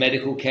the best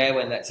medical care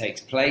when that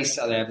takes place?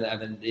 Are they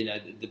having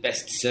the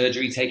best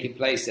surgery taking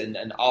place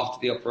and after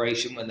the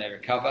operation when they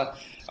recover?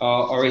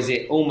 Or is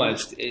it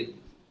almost,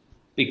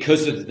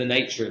 because of the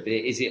nature of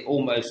it, is it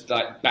almost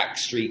like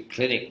backstreet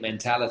clinic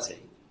mentality?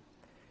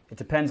 It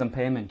depends on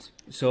payment.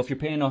 So if you're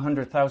paying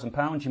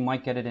 £100,000, you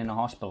might get it in a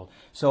hospital.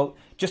 So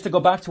just to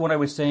go back to what I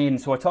was saying,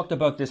 so I talked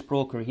about this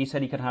broker. He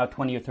said he could have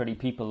 20 or 30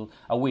 people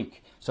a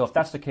week. So if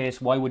that's the case,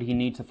 why would he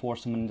need to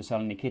force someone into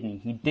selling a kidney?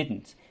 He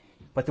didn't.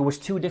 But there was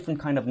 2 different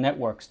kind of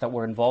networks that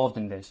were involved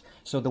in this.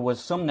 So there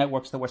was some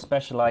networks that were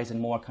specialized in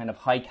more kind of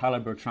high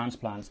caliber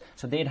transplants.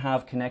 So they'd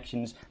have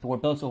connections that were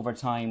built over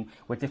time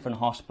with different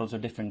hospitals or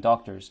different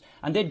doctors.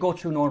 And they'd go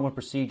through normal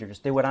procedures.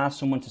 They would ask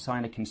someone to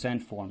sign a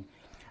consent form.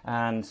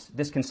 And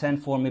this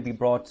consent form may be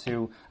brought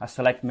to a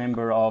select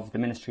member of the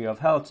Ministry of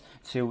Health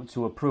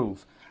to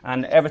approve.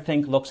 And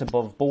everything looks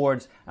above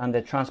board, and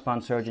the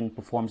transplant surgeon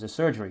performs the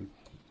surgery.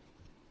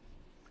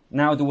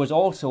 Now, there was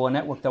also a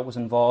network that was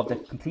involved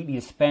that completely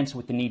dispensed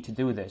with the need to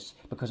do this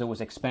because it was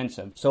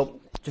expensive. So,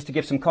 just to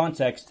give some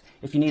context,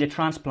 if you need a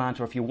transplant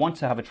or if you want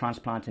to have a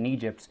transplant in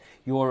Egypt,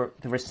 the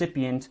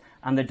recipient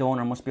and the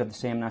donor must be of the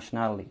same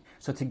nationality.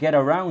 So, to get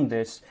around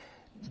this,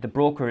 the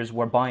brokers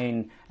were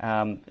buying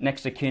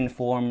next of kin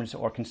forms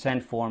or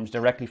consent forms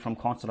directly from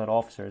consulate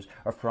officers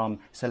or from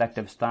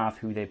selective staff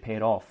who they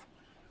paid off.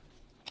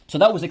 So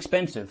that was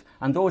expensive,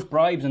 and those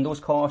bribes and those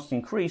costs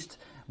increased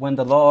when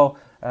the law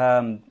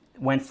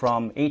went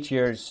from 8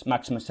 years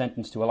maximum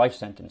sentence to a life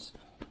sentence.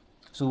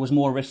 So there was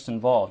more risks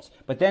involved.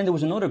 But then there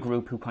was another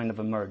group who kind of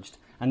emerged,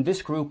 and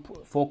this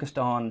group focused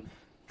on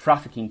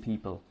trafficking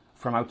people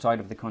from outside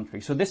of the country.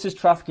 So this is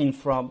trafficking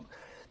from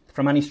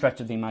any stretch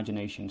of the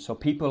imagination. So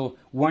people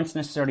weren't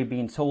necessarily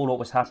being told what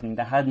was happening.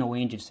 They had no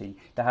agency.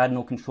 They had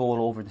no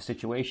control over the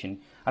situation.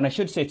 And I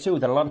should say too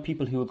that a lot of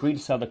people who agreed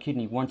to sell their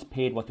kidney weren't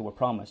paid what they were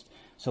promised.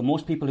 So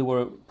most people who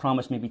were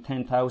promised maybe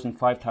 $10,000,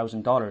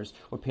 $5,000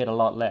 were paid a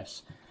lot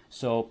less.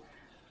 So,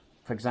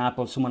 for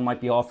example, someone might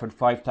be offered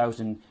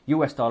 $5,000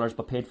 US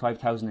but paid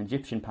 5,000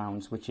 Egyptian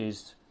pounds, which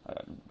is,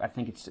 I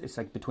think it's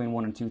like between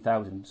 1,000 and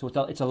 2,000. So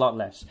it's a lot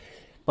less.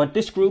 But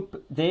this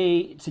group,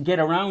 to get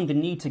around the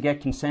need to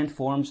get consent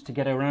forms, to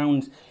get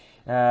around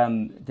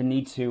the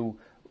need to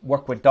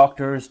work with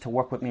doctors, to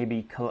work with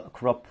maybe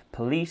corrupt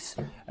police,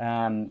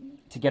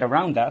 to get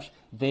around that,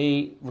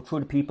 they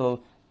recruited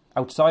people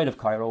outside of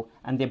Cairo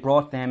and they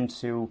brought them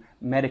to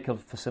medical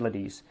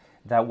facilities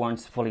that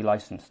weren't fully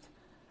licensed.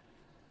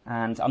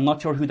 And I'm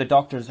not sure who the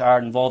doctors are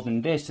involved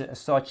in this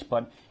as such,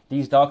 but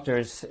these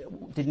doctors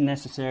didn't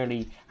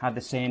necessarily have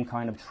the same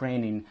kind of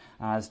training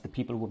as the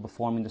people who were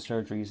performing the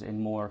surgeries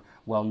in more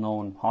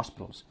well-known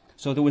hospitals.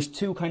 So there was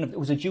it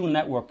was a dual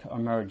network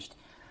emerged,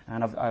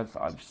 and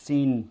I've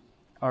seen,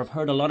 or I've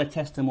heard a lot of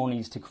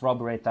testimonies to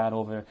corroborate that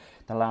over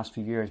the last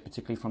few years,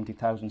 particularly from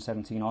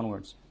 2017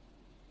 onwards.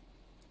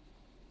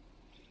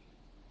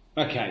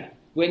 Okay,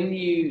 when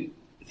you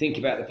think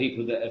about the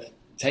people that have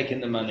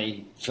taken the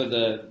money for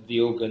the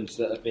organs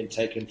that have been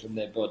taken from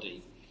their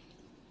body,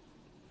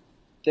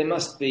 there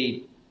must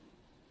be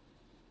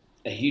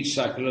a huge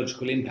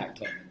psychological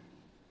impact on them.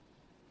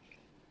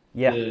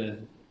 Yeah.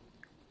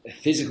 The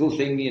physical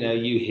thing,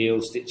 you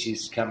heal,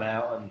 stitches come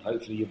out, and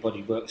hopefully your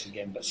body works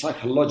again. But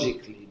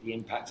psychologically, the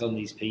impact on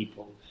these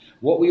people.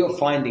 What were your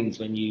findings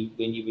when you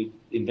were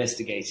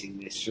investigating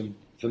this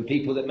from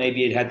people that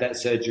maybe had that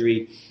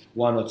surgery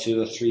 1 or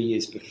 2 or 3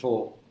 years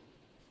before?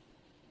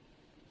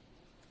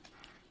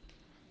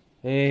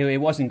 It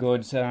wasn't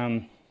good.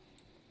 I'm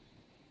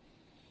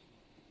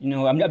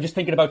just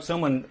thinking about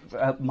someone,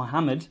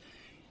 Mohammed.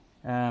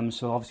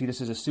 So obviously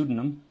this is a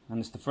pseudonym, and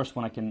it's the first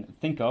one I can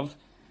think of.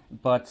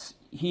 But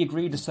he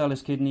agreed to sell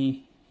his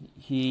kidney.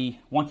 He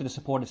wanted to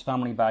support his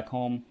family back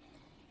home.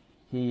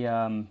 He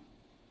had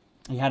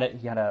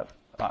a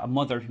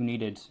mother who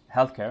needed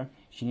healthcare.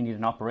 She needed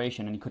an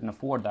operation, and he couldn't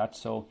afford that.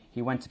 So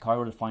he went to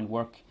Cairo to find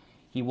work.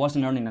 He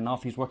wasn't earning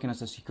enough. He was working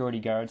as a security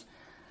guard,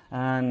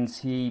 and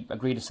he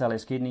agreed to sell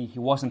his kidney. He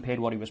wasn't paid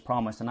what he was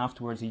promised, and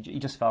afterwards he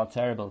just felt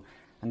terrible.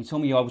 And he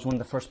told me I was one of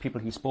the first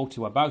people he spoke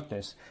to about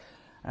this.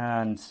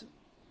 And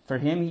for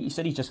him, he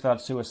said he just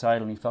felt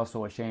suicidal and he felt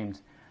so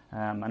ashamed.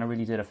 And it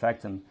really did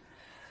affect him.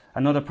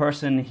 Another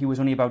person, he was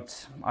only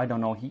about, I don't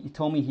know, he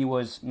told me he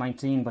was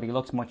 19, but he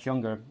looks much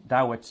younger.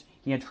 Dawit,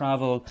 he had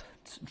travelled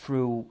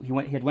through, he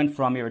went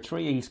from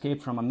Eritrea, he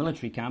escaped from a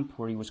military camp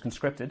where he was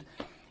conscripted,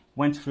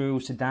 went through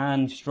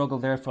Sudan,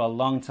 struggled there for a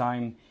long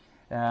time,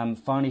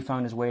 finally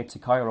found his way to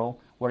Cairo,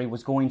 where he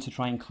was going to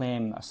try and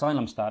claim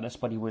asylum status,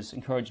 but he was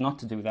encouraged not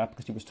to do that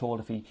because he was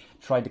told if he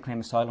tried to claim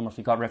asylum or if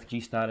he got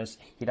refugee status,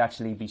 he'd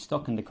actually be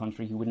stuck in the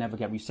country, he would never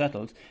get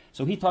resettled.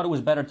 So he thought it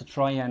was better to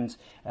try and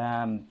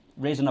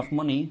raise enough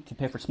money to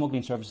pay for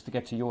smuggling services to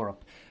get to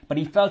Europe. But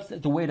he felt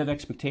the weight of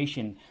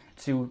expectation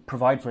to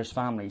provide for his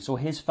family. So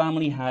his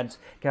family had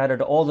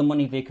gathered all the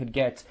money they could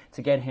get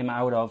to get him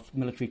out of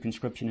military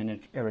conscription in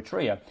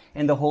Eritrea,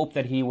 in the hope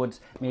that he would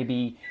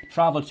maybe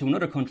travel to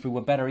another country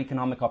with better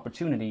economic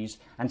opportunities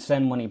and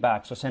send money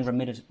back, so send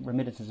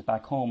remittances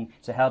back home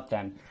to help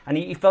them. And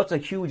he felt a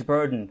huge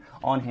burden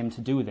on him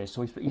to do this,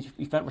 so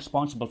he felt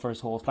responsible for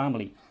his whole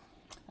family.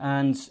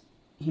 And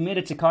he made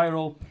it to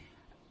Cairo,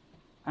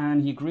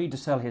 and he agreed to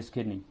sell his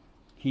kidney.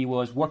 He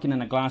was working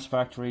in a glass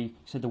factory. He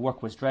said the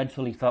work was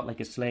dreadful. He felt like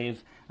a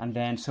slave. And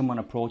then someone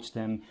approached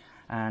him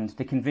and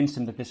they convinced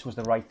him that this was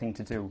the right thing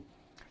to do.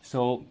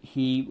 So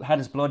he had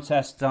his blood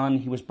tests done.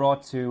 He was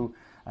brought to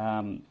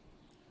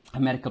a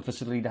medical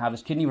facility to have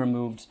his kidney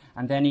removed.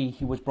 And then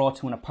he was brought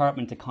to an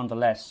apartment to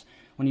convalesce.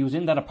 When he was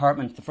in that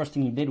apartment, the first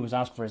thing he did was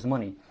ask for his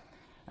money.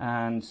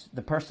 And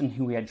the person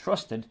who he had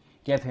trusted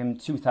gave him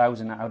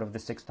 2,000 out of the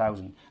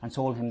 6,000 and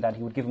told him that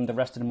he would give him the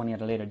rest of the money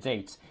at a later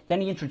date. Then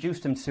he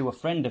introduced him to a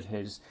friend of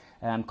his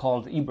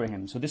called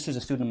Ibrahim, so this is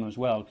a pseudonym as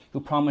well,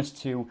 who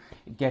promised to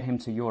get him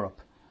to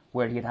Europe,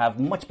 where he'd have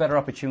much better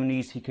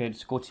opportunities. He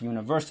could go to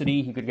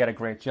university, he could get a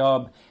great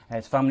job,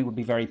 his family would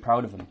be very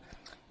proud of him.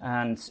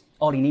 And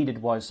all he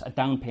needed was a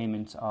down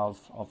payment of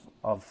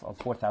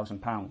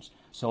 £4,000.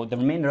 So the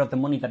remainder of the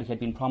money that he had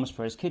been promised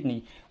for his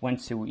kidney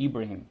went to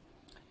Ibrahim.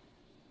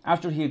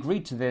 After he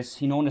agreed to this,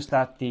 he noticed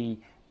that the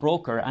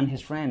broker and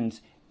his friend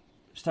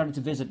started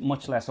to visit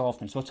much less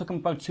often. So it took him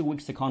about 2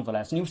 weeks to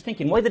convalesce. And he was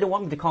thinking, why did they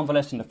want me to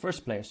convalesce in the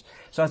first place?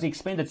 So as he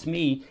explained it to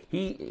me,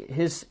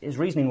 his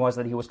reasoning was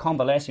that he was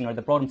convalescing, or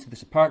they brought him to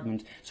this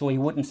apartment so he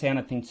wouldn't say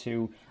anything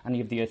to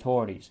any of the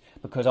authorities.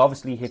 Because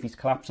obviously if he's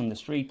collapsed on the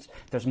street,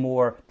 there's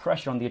more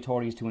pressure on the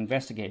authorities to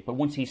investigate. But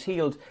once he's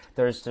healed,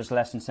 there's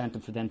less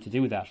incentive for them to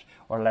do that,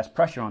 or less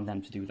pressure on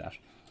them to do that.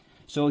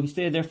 So he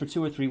stayed there for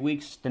 2 or 3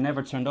 weeks. They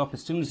never turned up.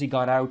 As soon as he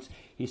got out,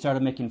 he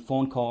started making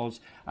phone calls,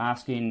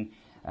 asking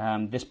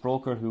this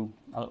broker, who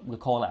we'll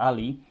call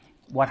Ali,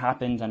 what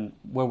happened and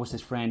where was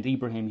his friend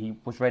Ibrahim. He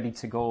was ready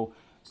to go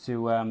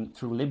to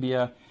through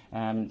Libya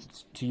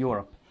to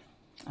Europe.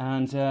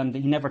 And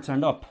he never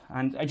turned up.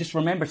 And I just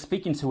remember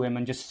speaking to him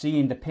and just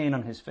seeing the pain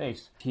on his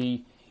face.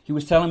 He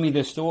was telling me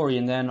this story,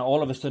 and then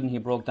all of a sudden he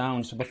broke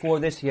down. So before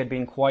this, he had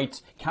been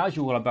quite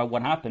casual about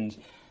what happened.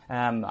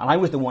 And I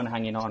was the one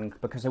hanging on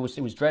because it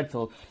was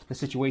dreadful, the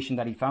situation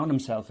that he found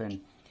himself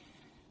in.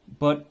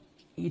 But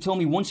he told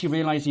me once he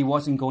realized he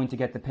wasn't going to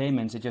get the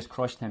payments, it just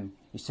crushed him.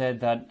 He said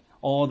that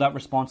all that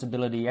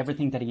responsibility,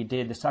 everything that he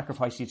did, the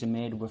sacrifices he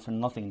made were for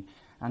nothing,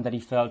 and that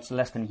he felt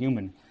less than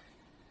human.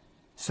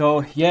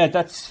 So yeah,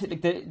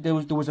 there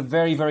was a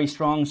very, very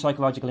strong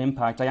psychological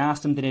impact. I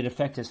asked him, did it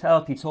affect his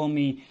health? He told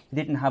me he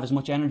didn't have as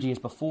much energy as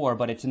before,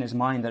 but it's in his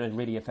mind that it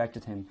really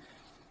affected him.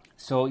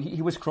 So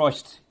he was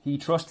crushed. He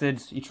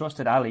trusted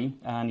Ali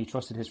and he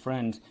trusted his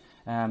friend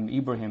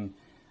Ibrahim,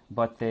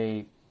 but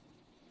he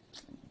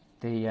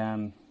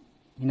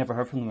never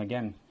heard from them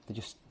again. They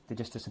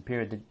just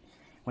disappeared.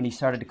 When he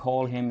started to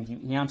call him,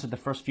 he answered the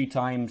first few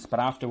times, but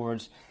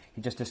afterwards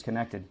he just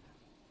disconnected.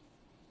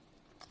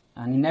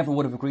 And he never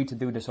would have agreed to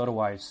do this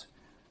otherwise.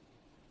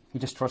 He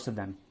just trusted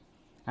them.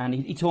 And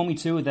he told me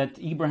too that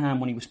Ibrahim,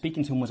 when he was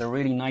speaking to him, was a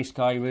really nice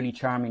guy, really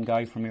charming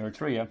guy from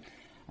Eritrea.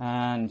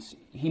 And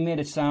he made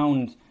it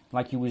sound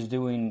like he was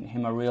doing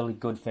him a really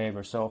good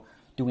favour. So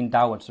doing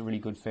dawat's a really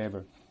good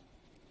favour.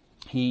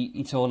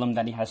 He told him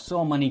that he has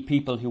so many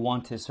people who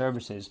want his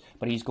services,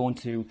 but he's going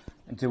to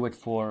do it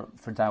for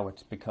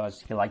dawat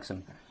because he likes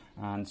him,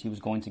 and he was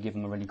going to give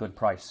him a really good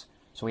price.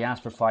 So he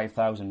asked for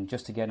 5,000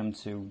 just to get him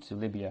to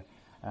Libya,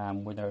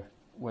 where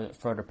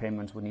further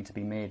payments would need to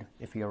be made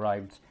if he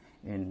arrived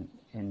in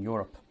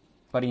Europe.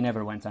 But he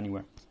never went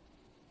anywhere.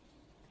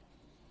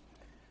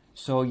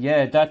 So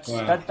yeah,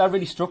 that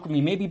really struck with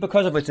me. Maybe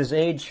because of his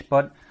age,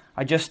 but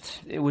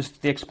it was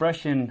the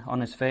expression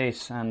on his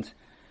face, and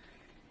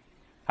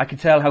I could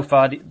tell how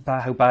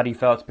bad he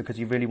felt, because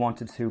he really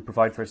wanted to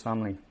provide for his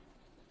family.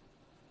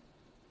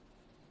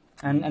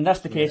 And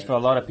that's the case for a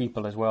lot of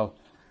people as well.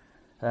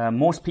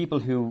 Most people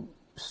who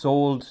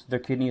sold their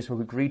kidneys, who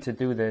agreed to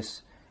do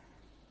this,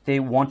 they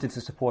wanted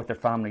to support their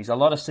families. A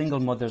lot of single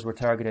mothers were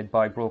targeted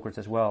by brokers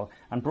as well.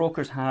 And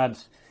brokers had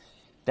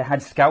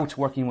scouts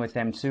working with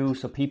them too.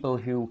 So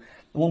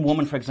one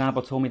woman, for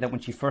example, told me that when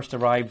she first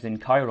arrived in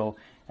Cairo,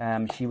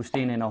 she was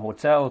staying in a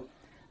hotel,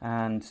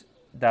 and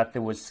that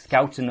there was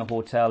scouts in the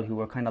hotel who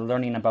were kind of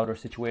learning about her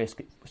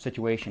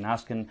situation,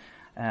 asking,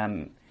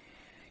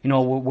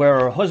 where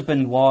her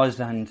husband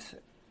was, and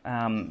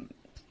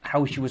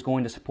how she was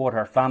going to support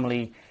her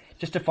family,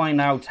 just to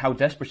find out how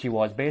desperate she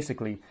was,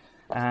 basically.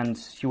 And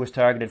she was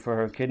targeted for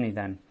her kidney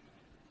then.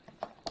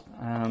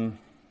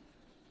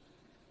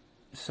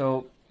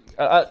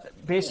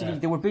 Basically,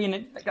 they were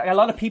being, a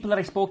lot of people that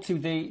I spoke to,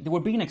 they were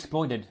being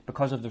exploited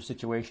because of their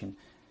situation.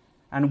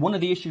 And one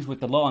of the issues with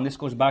the law, and this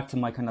goes back to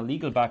my kind of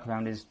legal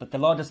background, is that the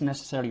law doesn't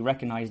necessarily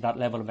recognize that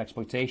level of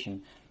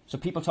exploitation. So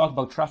people talk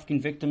about trafficking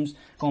victims,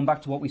 going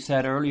back to what we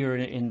said earlier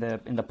in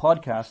the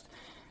podcast,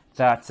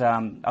 that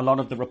a lot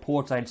of the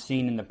reports I'd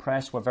seen in the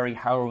press were very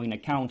harrowing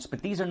accounts,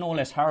 but these are no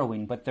less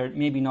harrowing, but they're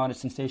maybe not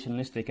as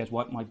sensationalistic as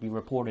what might be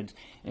reported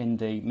in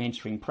the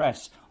mainstream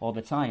press all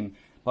the time.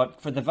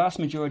 But for the vast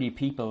majority of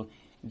people,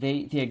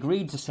 they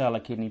agreed to sell a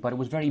kidney, but it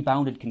was very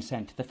bounded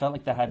consent. They felt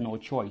like they had no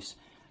choice.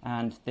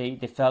 And they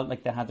felt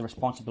like they had the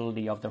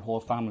responsibility of their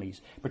whole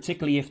families,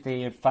 particularly if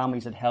their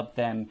families had helped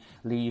them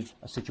leave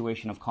a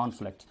situation of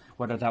conflict,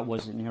 whether that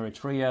was in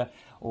Eritrea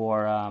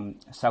or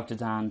South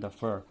Sudan,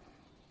 Darfur.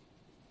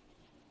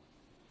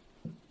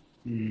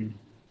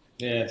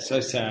 Yeah, so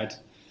sad.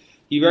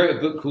 You wrote a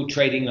book called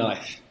Trading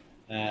Life.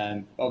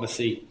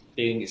 Obviously,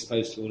 being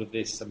exposed to all of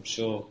this, I'm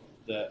sure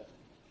that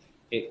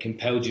it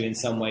compelled you in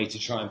some way to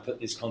try and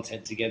put this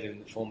content together in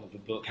the form of a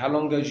book. How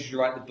long ago did you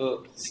write the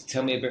book?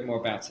 Tell me a bit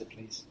more about it,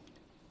 please.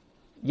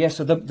 Yeah,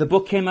 so the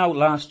book came out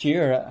last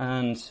year,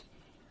 and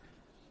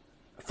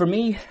for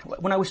me,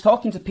 when I was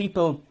talking to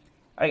people,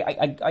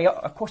 I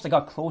of course I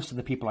got close to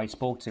the people I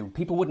spoke to.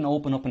 People wouldn't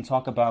open up and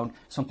talk about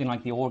something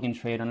like the organ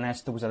trade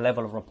unless there was a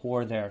level of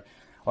rapport there,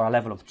 or a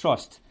level of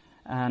trust.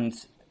 And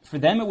for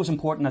them, it was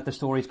important that the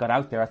stories got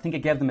out there. I think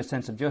it gave them a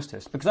sense of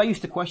justice, because I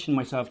used to question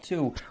myself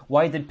too.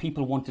 Why did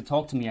people want to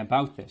talk to me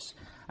about this?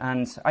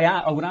 And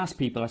I would ask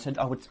people,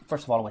 I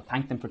would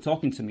thank them for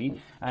talking to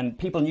me. And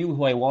people knew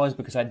who I was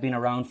because I'd been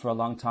around for a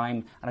long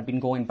time, and I'd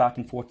been going back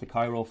and forth to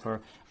Cairo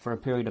for a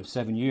period of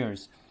 7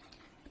 years.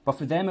 But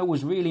for them, it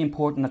was really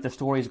important that the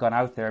stories got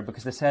out there,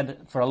 because they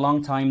said for a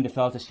long time they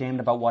felt ashamed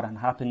about what had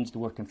happened. They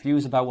were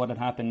confused about what had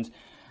happened.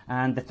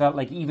 And they felt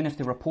like even if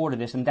they reported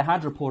this, and they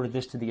had reported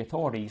this to the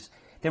authorities,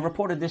 they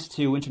reported this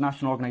to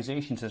international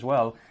organizations as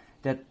well,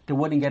 that they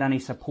wouldn't get any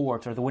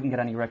support or they wouldn't get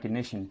any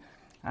recognition.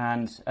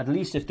 And at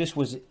least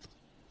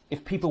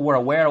if people were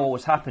aware of what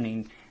was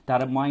happening,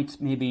 that it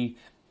might maybe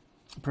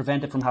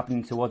prevent it from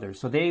happening to others.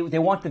 So they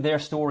wanted their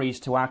stories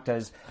to act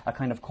as a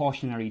kind of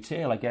cautionary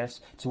tale, I guess,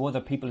 to other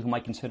people who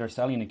might consider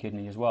selling a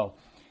kidney as well.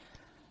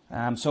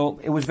 So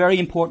it was very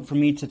important for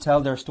me to tell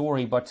their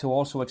story, but to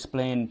also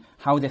explain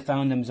how they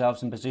found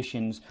themselves in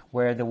positions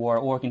where there were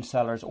organ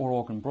sellers or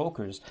organ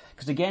brokers.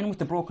 Because again, with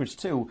the brokers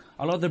too,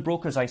 a lot of the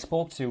brokers I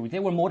spoke to, they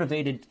were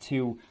motivated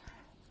to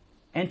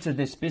enter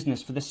this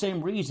business for the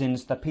same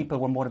reasons that people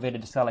were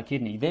motivated to sell a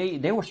kidney.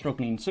 They were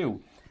struggling too.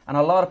 And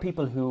a lot of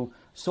people who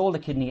sold a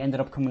kidney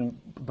ended up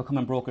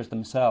becoming brokers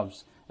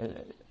themselves.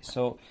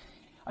 So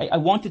I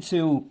wanted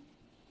to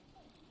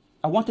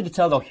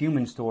tell their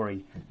human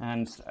story,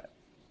 and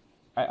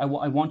I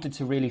wanted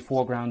to really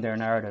foreground their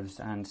narratives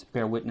and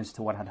bear witness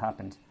to what had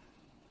happened.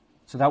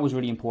 So that was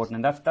really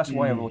important, and that's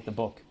why I wrote the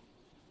book.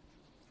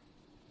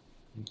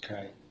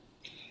 Okay.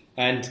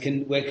 And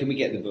where can we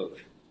get the book?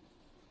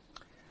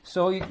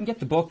 So you can get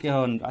the book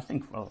on,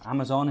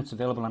 Amazon. It's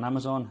available on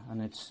Amazon,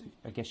 and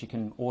I guess you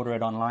can order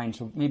it online.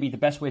 So maybe the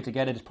best way to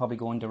get it is probably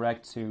going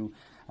direct to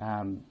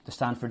the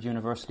Stanford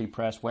University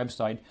Press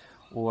website,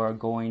 or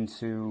going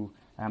to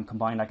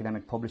Combined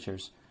Academic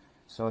Publishers.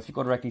 So if you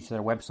go directly to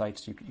their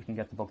websites, you can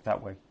get the book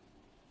that way.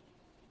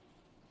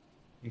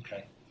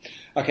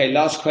 Okay,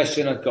 last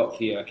question I've got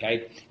for you,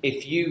 okay?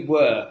 If you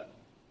were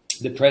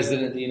the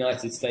President of the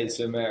United States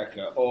of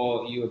America,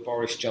 or you were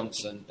Boris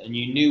Johnson, and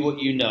you knew what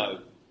you know,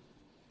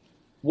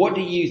 what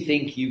do you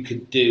think you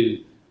could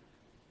do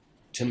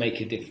to make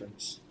a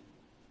difference?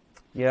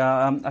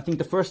 Yeah, I think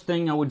the first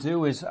thing I would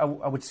do is I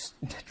would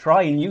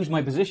try and use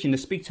my position to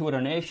speak to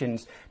other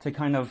nations to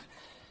kind of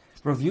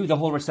review the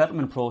whole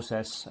resettlement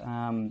process.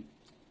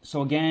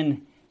 So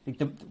again,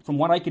 from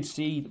what I could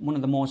see, one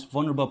of the most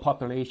vulnerable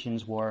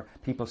populations were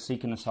people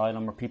seeking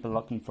asylum or people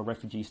looking for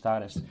refugee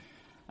status.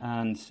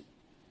 And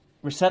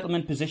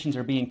resettlement positions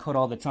are being cut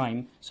all the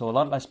time, so a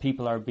lot less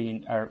people are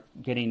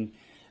getting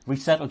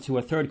resettled to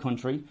a third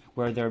country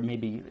where they're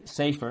maybe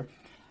safer.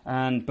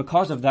 And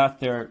because of that,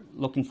 they're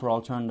looking for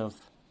alternative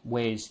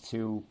ways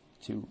to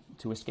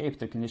escape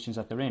the conditions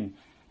that they're in.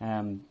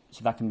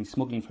 So that can be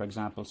smuggling, for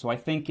example. So I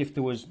think if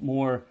there was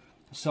more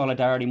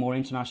solidarity, more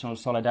international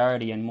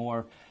solidarity, and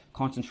more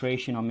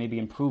concentration on maybe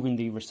improving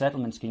the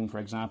resettlement scheme, for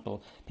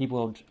example,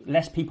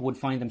 less people would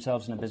find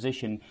themselves in a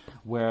position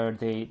where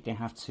they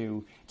have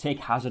to take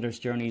hazardous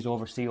journeys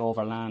over sea,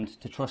 over land,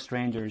 to trust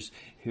strangers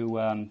who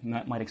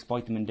might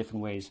exploit them in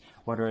different ways,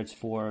 whether it's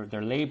for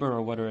their labour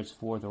or whether it's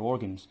for their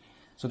organs.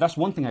 So that's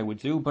one thing I would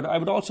do, but I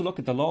would also look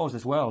at the laws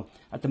as well.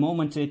 At the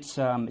moment, it's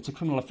a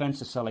criminal offence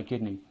to sell a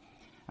kidney,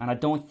 and I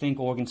don't think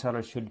organ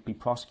sellers should be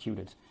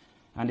prosecuted.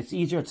 And it's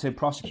easier to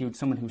prosecute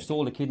someone who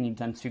stole a kidney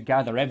than to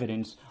gather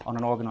evidence on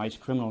an organised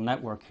criminal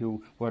network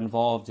who were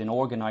involved in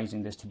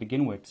organising this to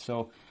begin with.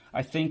 So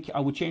I think I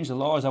would change the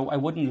laws. I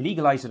wouldn't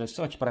legalise it as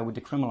such, but I would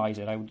decriminalise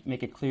it. I would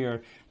make it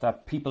clear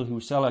that people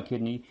who sell a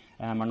kidney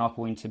are not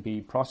going to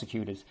be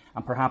prosecuted.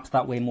 And perhaps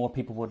that way more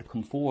people would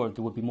come forward,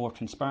 there would be more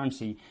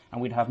transparency,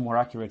 and we'd have more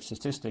accurate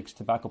statistics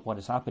to back up what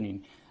is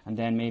happening. And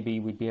then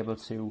maybe we'd be able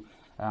to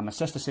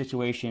assess the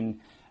situation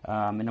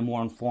in a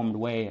more informed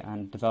way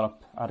and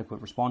develop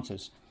adequate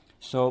responses.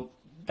 So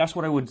that's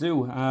what I would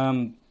do.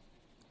 I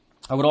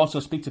would also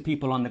speak to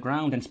people on the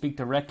ground and speak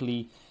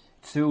directly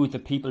to the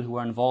people who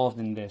are involved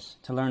in this,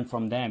 to learn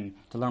from them,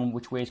 to learn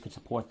which ways could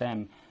support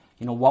them.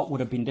 You know, what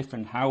would have been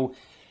different? How,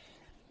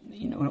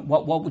 you know,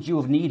 what would you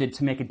have needed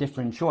to make a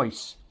different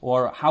choice?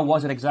 Or how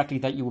was it exactly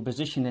that you were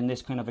positioned in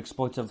this kind of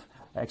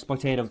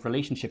exploitative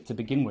relationship to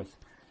begin with?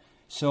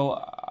 So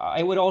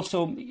I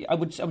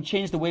would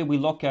change the way we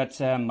look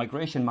at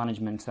migration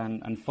management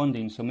and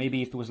funding. So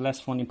maybe if there was less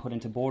funding put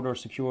into border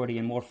security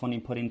and more funding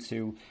put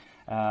into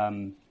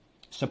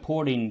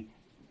supporting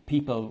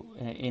people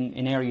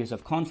in areas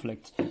of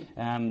conflict,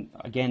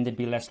 again, they'd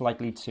be less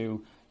likely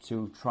to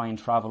try and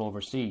travel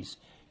overseas.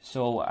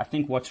 So I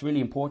think what's really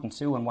important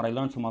too, and what I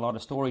learned from a lot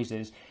of stories,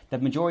 is that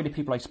the majority of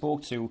people I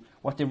spoke to,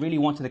 what they really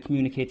wanted to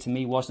communicate to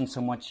me wasn't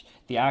so much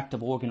the act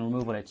of organ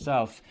removal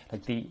itself,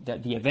 like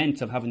the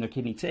event of having their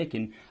kidney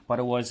taken, but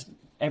it was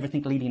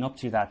everything leading up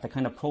to that, the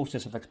kind of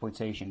process of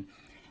exploitation.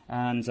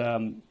 And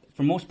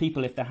for most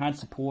people, if they had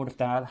support, if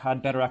they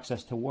had better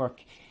access to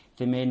work,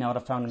 they may not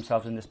have found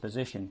themselves in this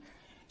position.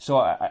 So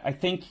I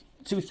think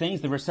two things: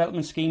 the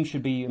resettlement scheme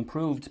should be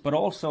improved, but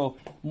also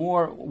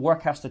more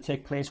work has to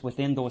take place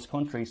within those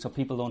countries so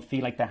people don't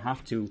feel like they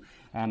have to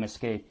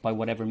escape by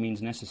whatever means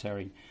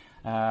necessary.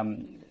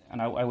 And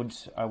I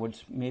would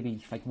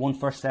maybe, like, one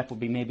first step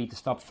would be maybe to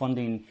stop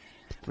funding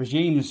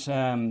regimes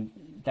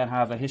that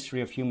have a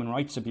history of human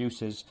rights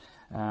abuses,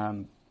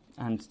 and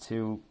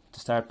to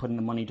start putting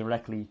the money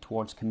directly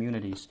towards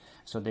communities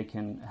so they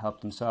can help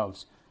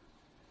themselves.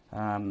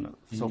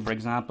 So, for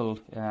example,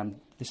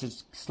 this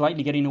is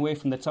slightly getting away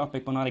from the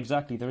topic, but not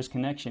exactly. There is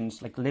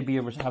connections. Like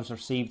Libya has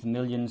received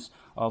millions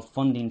of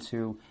funding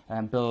to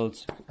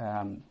build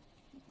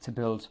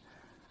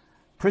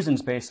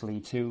prisons, basically,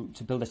 to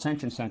build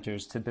detention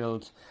centres, to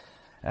build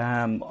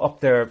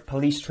up their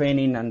police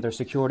training and their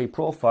security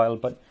profile.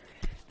 But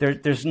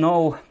there's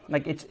no,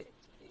 like,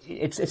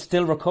 it's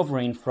still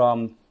recovering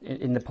from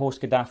in the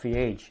post-Gaddafi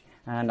age.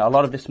 And a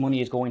lot of this money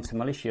is going to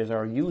militias,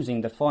 or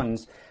using the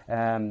funds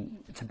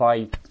to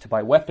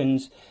buy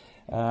weapons,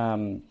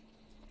 and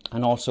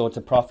also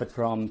to profit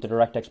from the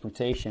direct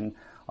exploitation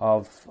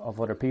of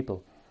other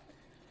people.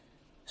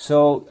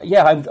 So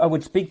yeah, I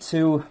would speak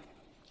to.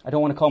 I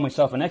don't want to call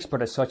myself an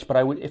expert as such, but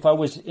I would, if I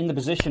was in the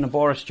position of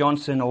Boris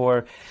Johnson,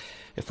 or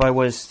if I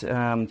was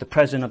the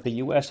president of the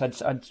US,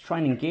 I'd try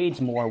and engage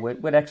more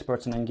with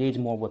experts and engage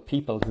more with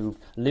people who've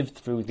lived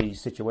through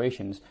these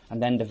situations,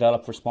 and then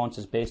develop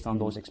responses based on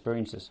those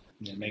experiences.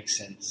 That makes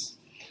sense.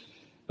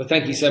 Well,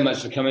 thank you so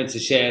much for coming to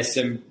share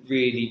some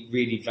really,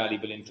 really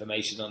valuable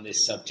information on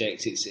this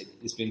subject.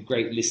 It's been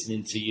great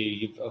listening to you.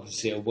 You've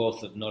obviously a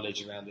wealth of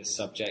knowledge around this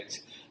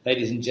subject.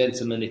 Ladies and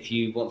gentlemen, if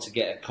you want to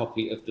get a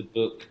copy of the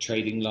book,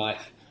 Trading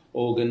Life,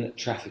 Organ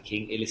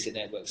Trafficking, Illicit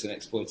Networks and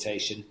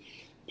Exploitation,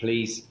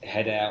 please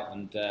head out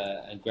and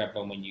grab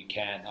one when you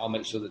can. I'll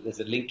make sure that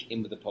there's a link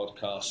in with the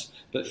podcast.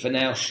 But for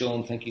now,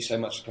 Seán, thank you so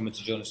much for coming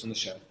to join us on the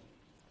show.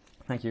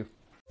 Thank you.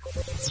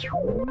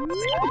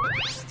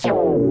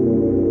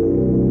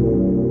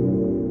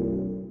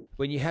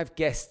 When you have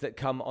guests that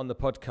come on the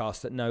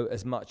podcast that know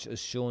as much as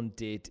Seán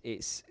did,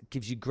 it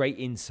gives you great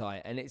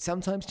insight, and it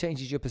sometimes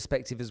changes your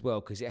perspective as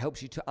well, because it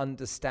helps you to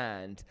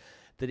understand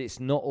that it's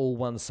not all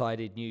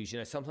one-sided news. You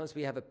know, sometimes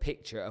we have a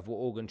picture of what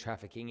organ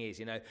trafficking is,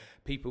 you know,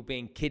 people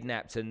being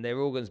kidnapped and their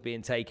organs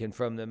being taken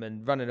from them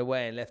and running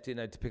away and left, you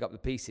know, to pick up the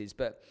pieces.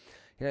 But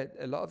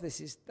a lot of this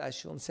is, as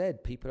Seán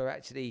said, people are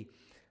actually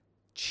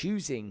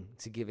choosing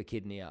to give a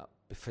kidney up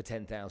for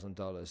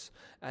 $10,000,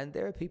 and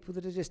there are people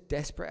that are just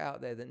desperate out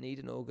there that need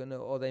an organ,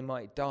 or they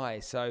might die.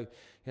 So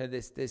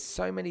there's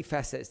so many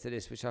facets to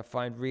this which I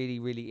find really,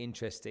 really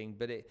interesting,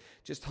 but it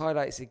just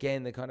highlights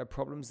again the kind of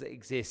problems that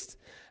exist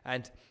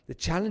and the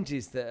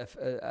challenges that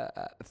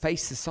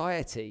face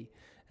society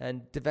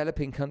and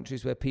developing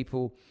countries where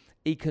people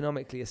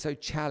economically are so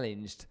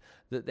challenged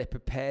that they're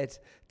prepared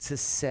to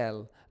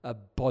sell a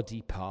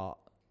body part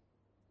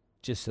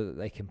just so that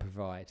they can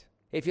provide.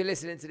 If you're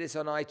listening to this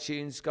on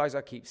iTunes, guys,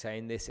 I keep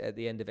saying this at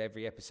the end of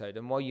every episode.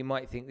 And while you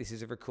might think this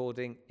is a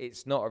recording,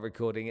 it's not a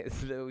recording. It's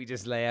that we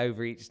just lay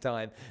over each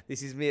time.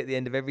 This is me at the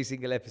end of every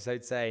single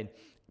episode saying,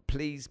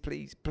 please,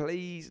 please,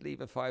 please leave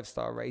a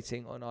 5-star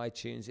rating on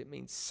iTunes. It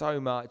means so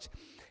much.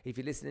 If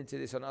you're listening to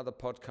this on other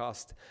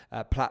podcast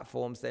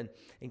platforms, then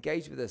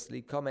engage with us,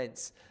 leave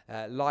comments,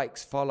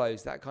 likes,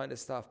 follows, that kind of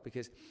stuff.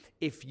 Because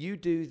if you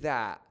do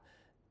that,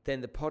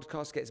 then the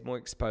podcast gets more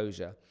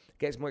exposure.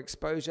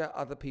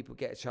 Other people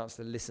get a chance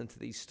to listen to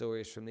these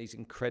stories from these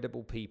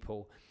incredible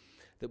people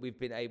that we've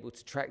been able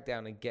to track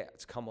down and get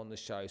to come on the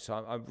show. So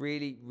I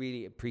really,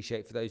 really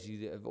appreciate for those of you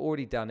that have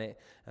already done it.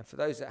 And for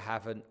those that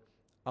haven't,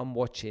 I'm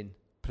watching.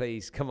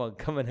 Please, come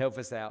and help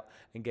us out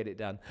and get it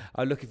done.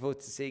 I'm looking forward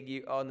to seeing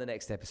you on the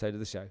next episode of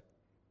the show.